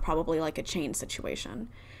ways, you know, probably like a chain situation.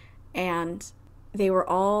 And they were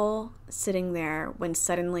all sitting there when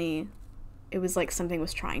suddenly it was like something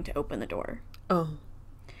was trying to open the door. Oh.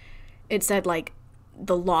 It said, like,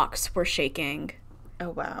 the locks were shaking. Oh,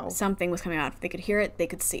 wow. Something was coming out. If they could hear it, they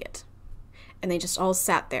could see it. And they just all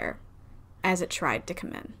sat there as it tried to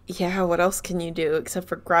come in. Yeah, what else can you do except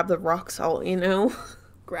for grab the rock salt, you know?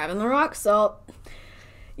 Grabbing the rock salt.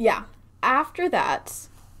 Yeah. After that,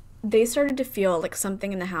 they started to feel like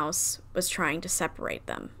something in the house was trying to separate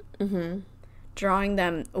them. Drawing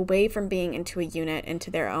them away from being into a unit,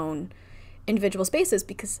 into their own individual spaces,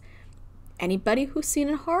 because anybody who's seen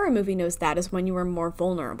a horror movie knows that is when you are more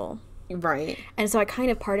vulnerable. Right. And so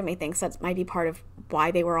part of me thinks that might be part of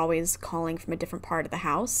why they were always calling from a different part of the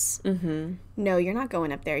house. Mm-hmm. No, you're not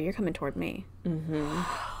going up there. You're coming toward me. Mm-hmm.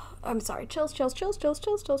 I'm sorry. Chills.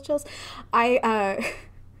 I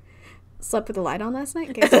slept with the light on last night,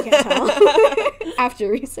 in case you can't tell, after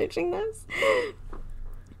researching this.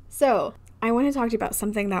 So, I want to talk to you about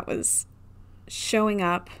something that was showing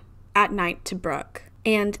up at night to Brooke.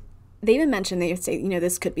 And they even mentioned, they say,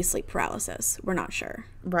 this could be sleep paralysis. We're not sure.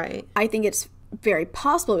 Right. I think it's very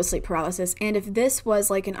possible with sleep paralysis. And if this was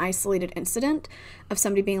like an isolated incident of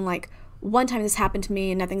somebody being like, one time this happened to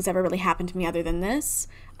me and nothing's ever really happened to me other than this,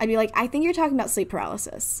 I'd be like, I think you're talking about sleep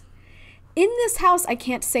paralysis. In this house, I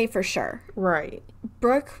can't say for sure. Right.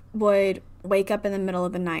 Brooke would wake up in the middle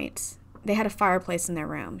of the night. They had a fireplace in their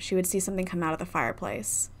room. She would see something come out of the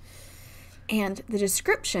fireplace. And the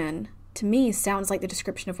description, to me, sounds like the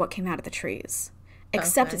description of what came out of the trees.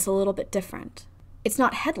 Except It's a little bit different. It's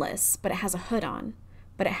not headless, but it has a hood on.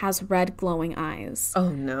 But it has red glowing eyes. Oh,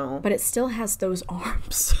 no. But it still has those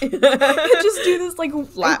arms. It just do this, like,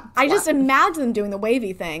 flap. I just imagine them doing the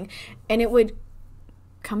wavy thing. And it would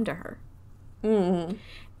come to her. Mm-hmm.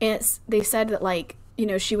 And they said that, like,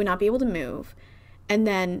 she would not be able to move. And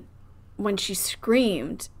then when she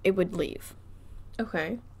screamed, it would leave.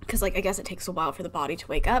 Okay. Because, like, I guess it takes a while for the body to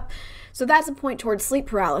wake up. So that's a point towards sleep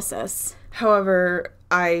paralysis. However,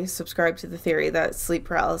 I subscribe to the theory that sleep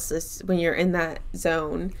paralysis, when you're in that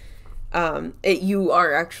zone, you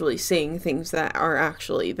are actually seeing things that are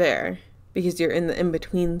actually there. Because you're in the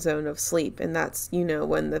in-between zone of sleep, and that's,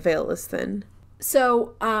 when the veil is thin.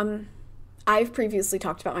 So, I've previously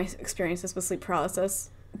talked about my experiences with sleep paralysis.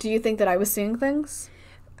 Do you think that I was seeing things?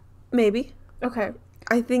 Maybe. Okay.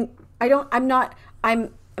 I'm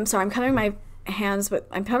sorry, I'm covering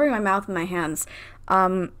my mouth with my hands,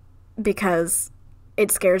 because it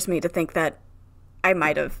scares me to think that I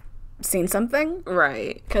might have seen something.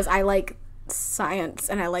 Right. Because I like science,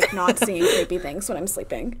 and I like not seeing creepy things when I'm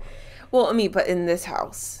sleeping. Well, but in this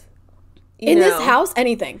house. This house,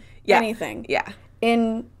 anything. Yeah. Anything. Yeah.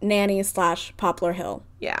 In Nanny/Poplar Hill.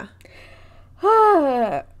 Yeah.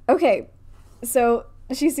 Okay, so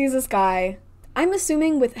she sees this guy. I'm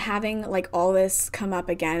assuming with having, like, all this come up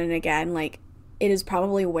again and again, like, it is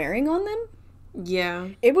probably wearing on them. Yeah.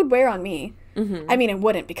 It would wear on me. Mm-hmm. I mean, it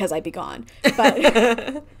wouldn't because I'd be gone. But,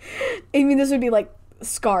 this would be, like,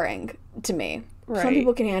 scarring to me. Right. Some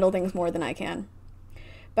people can handle things more than I can.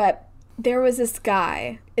 But there was this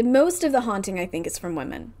guy. And most of the haunting, I think, is from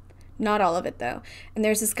women. Not all of it, though. And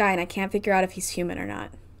there's this guy, and I can't figure out if he's human or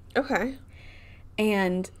not. Okay.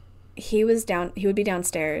 And he would be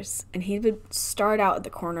downstairs, and he would start out at the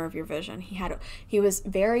corner of your vision. He was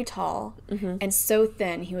very tall, mm-hmm. and so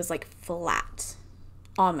thin, he was like flat.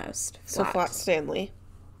 Almost flat. So Flat Stanley.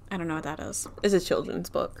 I don't know what that is. It's a children's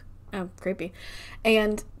book. Oh, creepy.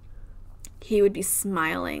 And he would be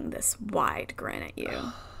smiling this wide grin at you.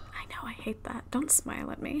 I know, I hate that. Don't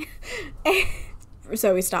smile at me.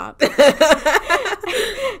 So we stopped.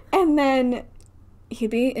 And then he'd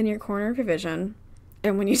be in your corner of your vision.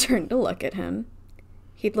 And when you turned to look at him,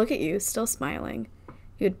 he'd look at you, still smiling.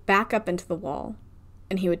 He would back up into the wall,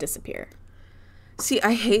 and he would disappear. See,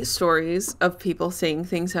 I hate stories of people seeing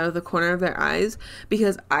things out of the corner of their eyes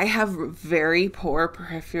because I have very poor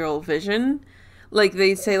peripheral vision. Like,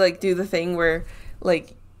 they say, like, do the thing where,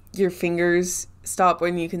 like, your fingers stop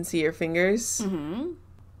when you can see your fingers. Mm-hmm.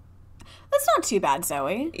 That's not too bad,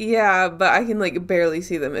 Zoe. Yeah, but I can, like, barely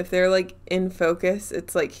see them. If they're, like, in focus,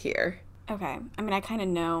 it's, like, here. Okay. I kind of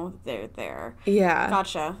know they're there. Yeah.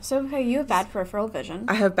 Gotcha. So, okay, you have bad peripheral vision.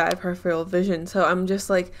 I have bad peripheral vision, so I'm just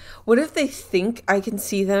like, what if they think I can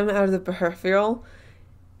see them out of the peripheral?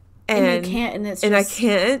 And you can't, and it's just... And I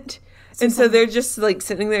can't. And so they're just, like,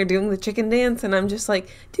 sitting there doing the chicken dance, and I'm just like,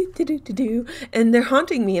 do-do-do-do-do. And they're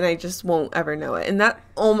haunting me, and I just won't ever know it. And that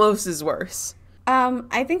almost is worse.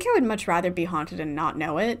 I think I would much rather be haunted and not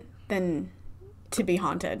know it than to be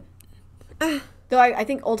haunted. Though I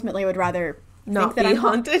think ultimately I would rather not think that be I'm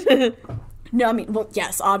haunted. No, well,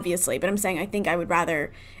 yes, obviously. But I'm saying I think I would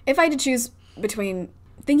rather, if I had to choose between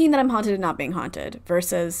thinking that I'm haunted and not being haunted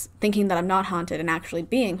versus thinking that I'm not haunted and actually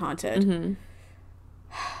being haunted. Mm-hmm.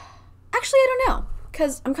 Actually, I don't know.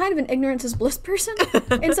 Because I'm kind of an ignorance is bliss person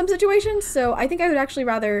in some situations. So I think I would actually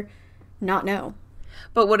rather not know.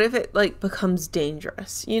 But what if it, like, becomes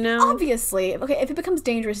dangerous, Obviously. Okay, if it becomes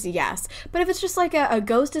dangerous, yes. But if it's just, like, a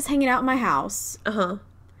ghost is hanging out in my house,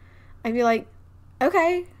 I'd be like,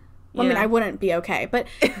 okay. Well, yeah. I wouldn't be okay. But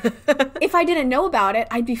if I didn't know about it,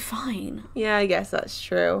 I'd be fine. Yeah, I guess that's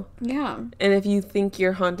true. Yeah. And if you think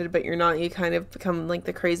you're haunted but you're not, you kind of become, like,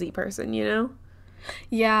 the crazy person,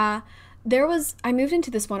 Yeah. I moved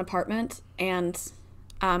into this one apartment, and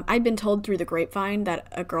I'd been told through the grapevine that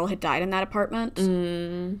a girl had died in that apartment.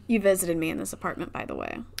 You visited me in this apartment, by the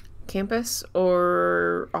way. Campus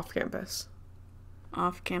or off campus?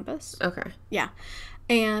 Off campus. Okay. Yeah.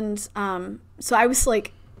 And so I was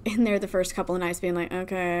like in there the first couple of nights being like,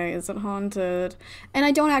 okay, is it haunted? And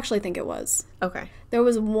I don't actually think it was. Okay. There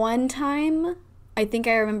was one time, I think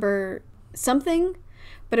I remember something,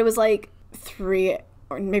 but it was like 3,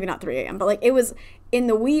 or maybe not 3 a.m., but like it was in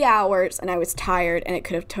the wee hours and I was tired and it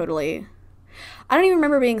could have totally... I don't even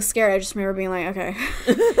remember being scared. I just remember being like, okay.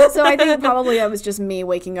 So I think probably that was just me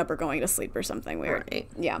waking up or going to sleep or something weird. Right.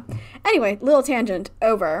 Yeah. Anyway, little tangent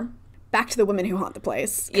over. Back to the women who haunt the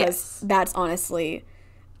place. Yes. That's honestly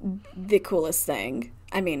the coolest thing.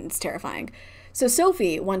 I mean, it's terrifying. So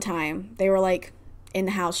Sophie, one time, they were like in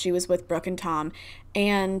the house. She was with Brooke and Tom.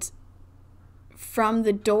 And from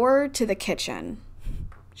the door to the kitchen,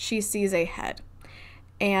 she sees a head.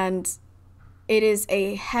 And it is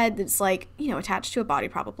a head that's like, attached to a body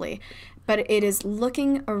probably, but it is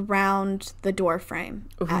looking around the door frame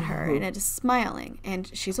at her and it is smiling. And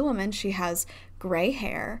she's a woman. She has gray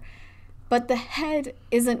hair, but the head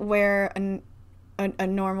isn't where a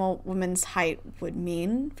normal woman's height would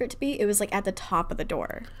mean for it to be. It was like at the top of the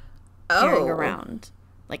door, peering around,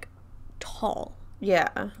 like tall.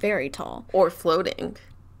 Yeah. Very tall. Or floating.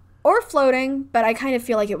 Or floating, but I kind of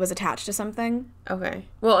feel like it was attached to something. Okay.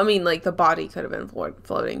 Well, I mean, like, the body could have been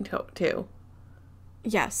floating, too.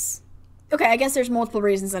 Yes. Okay, I guess there's multiple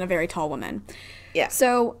reasons in a very tall woman. Yeah.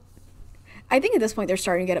 So, I think at this point they're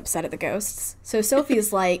starting to get upset at the ghosts. So,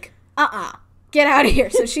 Sophie's like, get out of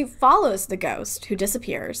here. So, she follows the ghost, who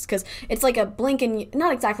disappears, because it's like a blink and...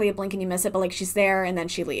 Not exactly a blink and you miss it, but, like, she's there and then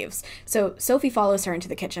she leaves. So, Sophie follows her into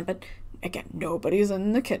the kitchen, but... Again, nobody's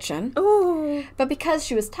in the kitchen. Ooh. But because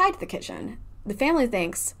she was tied to the kitchen, the family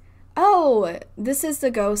thinks, oh, this is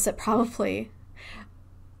the ghost that probably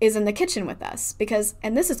is in the kitchen with us. Because,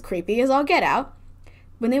 and this is creepy as all get out,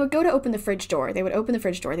 when they would go to open the fridge door, they'd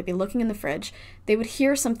be looking in the fridge, they would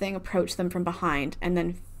hear something approach them from behind and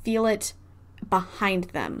then feel it behind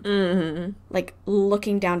them, like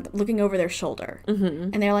looking down, looking over their shoulder.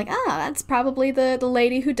 And they're like, that's probably the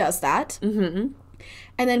lady who does that.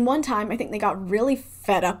 And then one time, I think they got really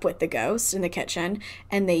fed up with the ghost in the kitchen,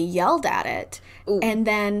 and they yelled at it. Ooh. And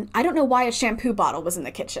then, I don't know why a shampoo bottle was in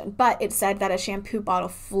the kitchen, but it said that a shampoo bottle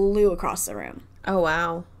flew across the room. Oh,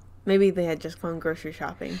 wow. Maybe they had just gone grocery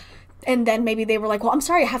shopping. And then maybe they were like, well, I'm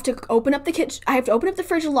sorry, I have to open up the kitchen. I have to open up the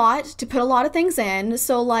fridge a lot to put a lot of things in.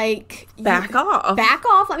 So, like... Back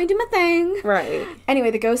off. Let me do my thing. Right.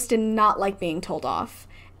 Anyway, the ghost did not like being told off.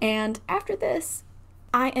 And after this,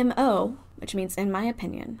 IMO... which means in my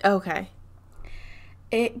opinion. Okay.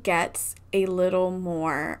 It gets a little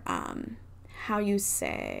more,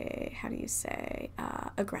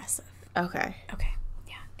 aggressive. Okay. Okay.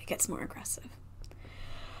 Yeah, it gets more aggressive.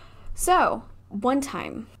 So, one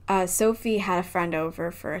time, Sophie had a friend over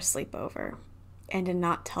for a sleepover and did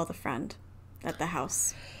not tell the friend that the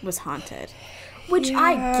house was haunted. Which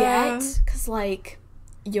I get, because, like,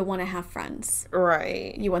 you want to have friends.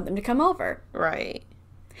 Right. You want them to come over. Right.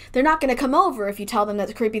 They're not going to come over if you tell them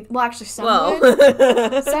that's creepy. Well, actually, some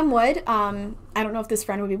would. Some would. I don't know if this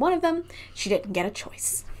friend would be one of them. She didn't get a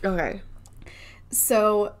choice. Okay.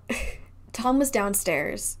 So, Tom was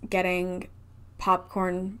downstairs getting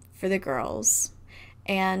popcorn for the girls.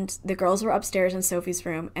 And the girls were upstairs in Sophie's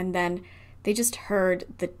room. And then they just heard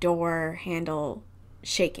the door handle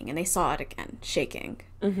shaking. And they saw it again, shaking.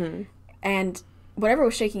 And whatever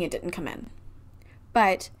was shaking, it didn't come in.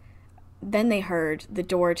 But... then they heard the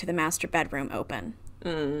door to the master bedroom open.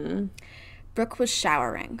 Brooke was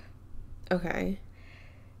showering. Okay.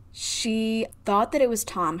 She thought that it was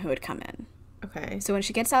Tom who had come in. Okay. So when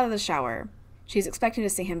she gets out of the shower, she's expecting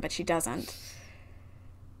to see him, but she doesn't.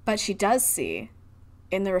 But she does see,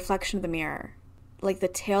 in the reflection of the mirror, like the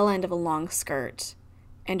tail end of a long skirt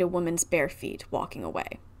and a woman's bare feet walking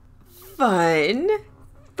away. Fun.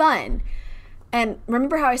 And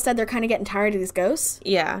remember how I said they're kind of getting tired of these ghosts?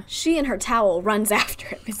 Yeah. She in her towel runs after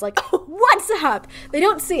him. It's like, what's up? They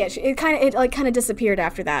don't see it. It kind of disappeared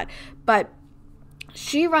after that. But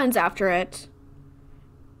she runs after it.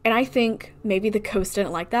 And I think maybe the ghost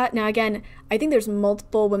didn't like that. Now, again, I think there's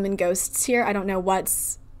multiple women ghosts here. I don't know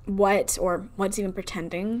what's even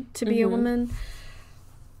pretending to be a woman.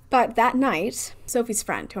 But that night, Sophie's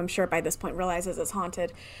friend, who I'm sure by this point realizes is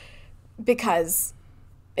haunted, because...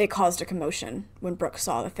 it caused a commotion when Brooke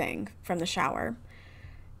saw the thing from the shower.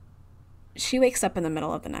 She wakes up in the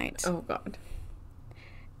middle of the night. Oh, God.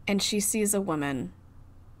 And she sees a woman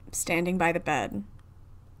standing by the bed,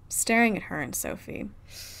 staring at her and Sophie.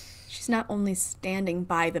 She's not only standing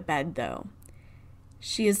by the bed, though.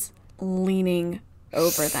 She is leaning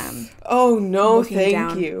over them. Oh, no, looking thank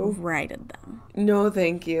down you. right at them. No,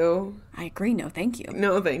 thank you. I agree, no thank you.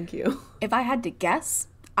 No, thank you. If I had to guess,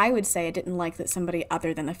 I would say I didn't like that somebody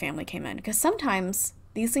other than the family came in. Because sometimes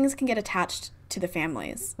these things can get attached to the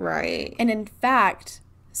families. Right. And in fact,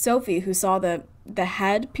 Sophie, who saw the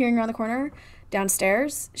head peering around the corner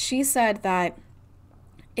downstairs, she said that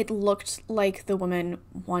it looked like the woman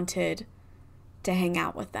wanted to hang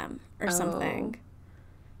out with them or something.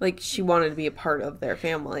 Like she wanted to be a part of their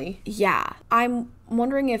family. Yeah. I'm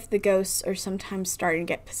wondering if the ghosts are sometimes starting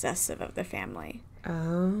to get possessive of the family.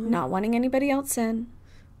 Oh. Not wanting anybody else in.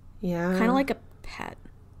 Yeah. Kind of like a pet.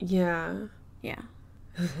 Yeah. Yeah.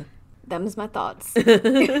 Them's my thoughts.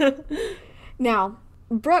 Now,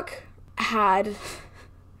 Brooke had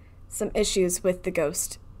some issues with the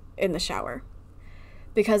ghost in the shower.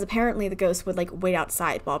 Because apparently the ghost would, like, wait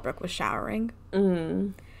outside while Brooke was showering.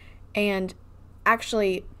 Mm. And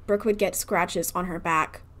actually, Brooke would get scratches on her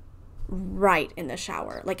back right in the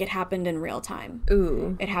shower. Like, it happened in real time.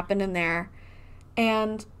 Ooh. It happened in there.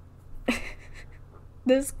 And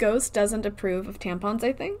this ghost doesn't approve of tampons,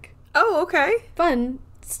 I think. Oh, okay. Fun.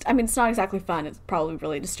 I mean, it's not exactly fun. It's probably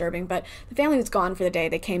really disturbing. But the family was gone for the day.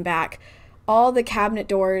 They came back. All the cabinet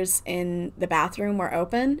doors in the bathroom were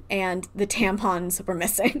open, and the tampons were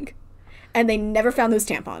missing. And they never found those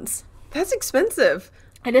tampons. That's expensive.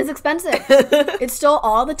 It is expensive. It stole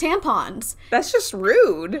all the tampons. That's just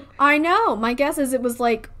rude. I know. My guess is it was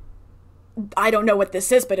like, I don't know what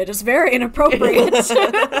this is, but it is very inappropriate.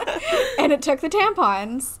 And it took the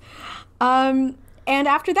tampons. And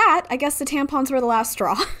after that, I guess the tampons were the last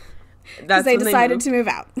straw. Because they decided to move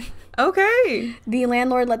out. Okay. The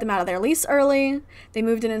landlord let them out of their lease early. They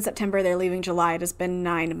moved in September. They're leaving July. It has been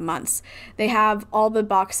 9 months. They have all the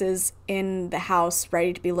boxes in the house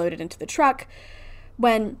ready to be loaded into the truck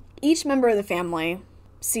when each member of the family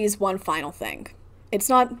sees one final thing. It's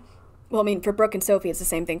not, well, I mean, for Brooke and Sophie, it's the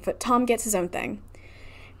same thing, but Tom gets his own thing.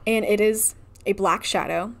 And it is a black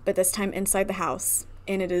shadow, but this time inside the house.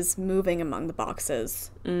 And it is moving among the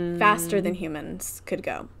boxes faster than humans could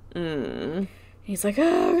go. He's like,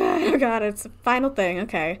 oh God, it's a final thing.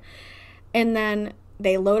 Okay. And then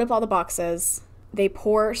they load up all the boxes. They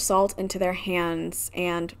pour salt into their hands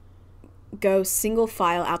and go single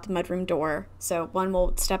file out the mudroom door. So one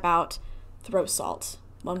will step out, throw salt.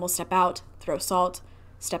 One will step out, throw salt,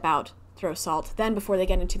 step out, throw salt. Then before they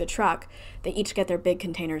get into the truck, they each get their big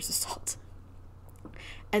containers of salt.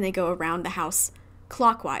 And they go around the house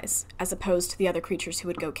clockwise, as opposed to the other creatures who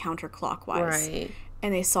would go counterclockwise. Right.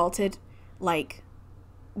 And they salted, like,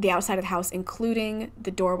 the outside of the house, including the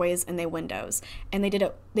doorways and the windows. And they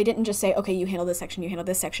didn't just say, okay, you handle this section, you handle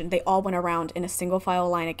this section. They all went around in a single file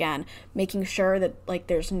line again, making sure that, like,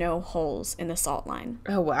 there's no holes in the salt line.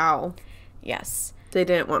 Oh, wow. Yes. They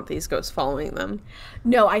didn't want these ghosts following them.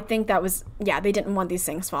 No, I think that was, yeah, they didn't want these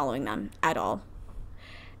things following them at all.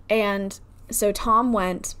 And so Tom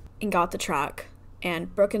went and got the truck,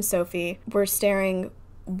 and Brooke and Sophie were staring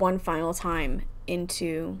one final time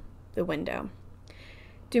into the window.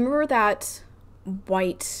 Do you remember that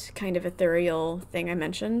white kind of ethereal thing I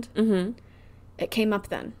mentioned? Mm-hmm. It came up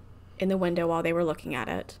then in the window while they were looking at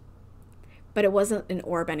it. But it wasn't an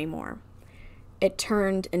orb anymore. It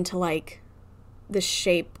turned into, like, the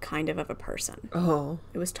shape kind of a person. Oh.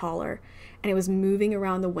 It was taller, and it was moving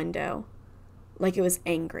around the window like it was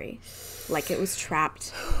angry, like it was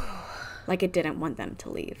trapped, like it didn't want them to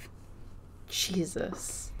leave.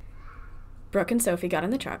 Jesus. Brooke and Sophie got in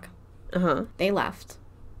the truck. Uh-huh. They left,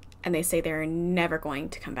 and they say they're never going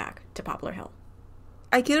to come back to Poplar Hill.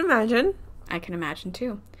 I can imagine. I can imagine,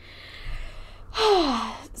 too.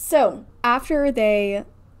 So, after they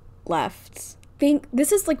left, I think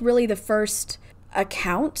this is, like, really the first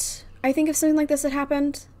account, I think, of something like this that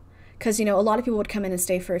happened. Because, you know, a lot of people would come in and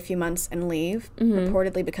stay for a few months and leave,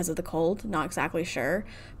 reportedly because of the cold. Not exactly sure.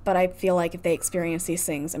 But I feel like if they experienced these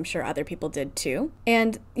things, I'm sure other people did too.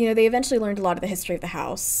 And, you know, they eventually learned a lot of the history of the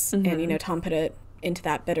house. And, you know, Tom put it into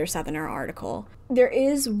that Bitter Southerner article. There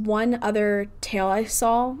is one other tale I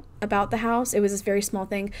saw about the house. It was this very small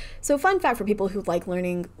thing. So fun fact for people who like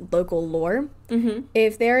learning local lore.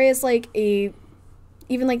 If there is like even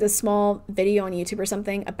like this small video on YouTube or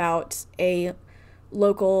something about a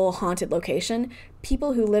local haunted location,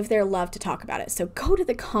 people who live there love to talk about it. So go to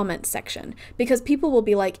the comment section, because people will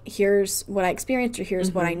be like, here's what I experienced, or here's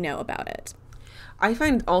what I know about it. I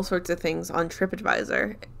find all sorts of things on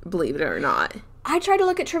TripAdvisor, believe it or not. I tried to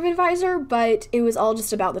look at TripAdvisor, but it was all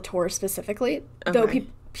just about the tour specifically. Okay. Though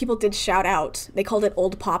people did shout out. They called it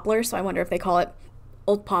Old Poplar, so I wonder if they call it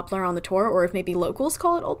Old Poplar on the tour, or if maybe locals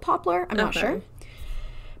call it Old Poplar. I'm not sure.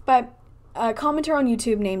 But A commenter on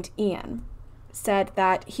YouTube named Ian said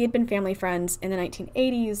that he had been family friends in the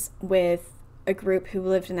 1980s with a group who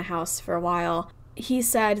lived in the house for a while. He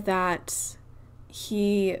said that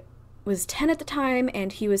he was 10 at the time,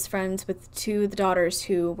 and he was friends with two of the daughters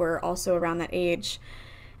who were also around that age.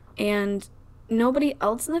 And nobody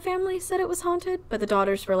else in the family said it was haunted, but the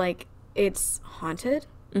daughters were like, it's haunted.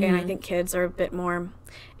 Mm-hmm. And I think kids are a bit more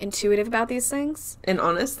intuitive about these things. And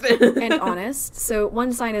honest. And honest. So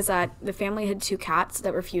one sign is that the family had two cats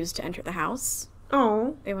that refused to enter the house.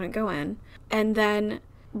 Oh. They wouldn't go in. And then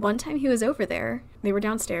one time he was over there, they were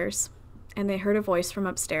downstairs, and they heard a voice from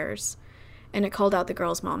upstairs, and it called out the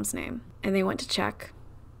girl's mom's name. And they went to check,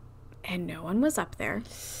 and no one was up there.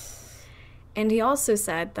 And he also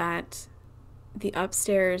said that the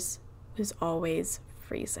upstairs was always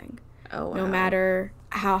freezing. Oh, wow. No matter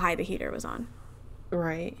how high the heater was on.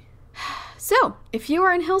 Right. So, if you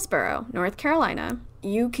are in Hillsborough, North Carolina,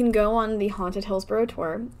 you can go on the Haunted Hillsborough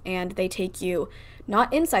tour, and they take you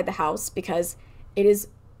not inside the house because it is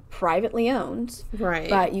privately owned. Right.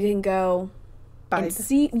 But you can go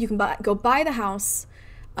go buy the house,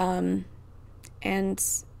 and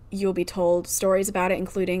you'll be told stories about it,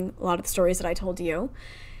 including a lot of the stories that I told you.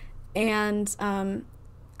 And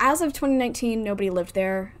as of 2019, nobody lived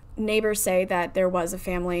there. Neighbors say that there was a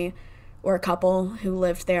family or a couple who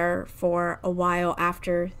lived there for a while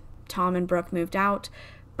after Tom and Brooke moved out,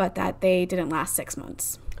 but that they didn't last 6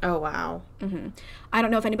 months. Oh, wow. Mm-hmm. I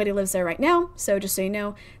don't know if anybody lives there right now, so just so you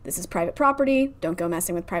know, this is private property. Don't go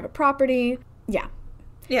messing with private property. Yeah.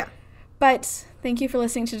 Yeah. But thank you for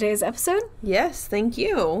listening to today's episode. Yes, thank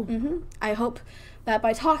you. Mm-hmm. I hope that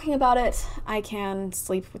by talking about it, I can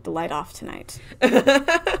sleep with the light off tonight.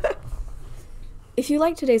 If you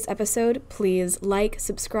liked today's episode, please like,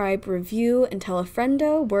 subscribe, review, and tell a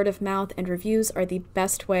friendo. Word of mouth and reviews are the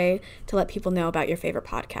best way to let people know about your favorite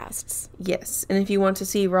podcasts. Yes, and if you want to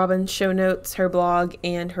see Robin's show notes, her blog,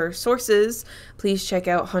 and her sources, please check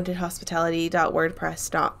out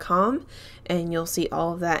hauntedhospitality.wordpress.com, and you'll see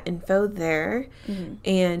all of that info there. Mm-hmm.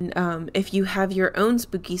 And if you have your own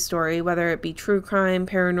spooky story, whether it be true crime,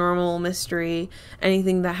 paranormal, mystery,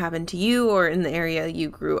 anything that happened to you or in the area you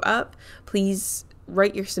grew up, please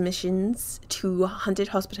write your submissions to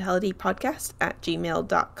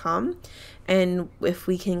hauntedhospitalitypodcast@gmail.com. And if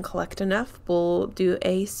we can collect enough, we'll do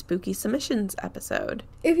a spooky submissions episode.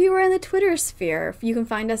 If you are in the Twitter sphere, you can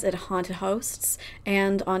find us at Haunted Hosts,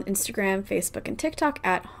 and on Instagram, Facebook, and TikTok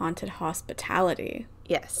at Haunted Hospitality.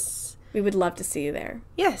 Yes. We would love to see you there.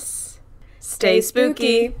 Yes. Stay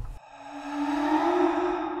spooky.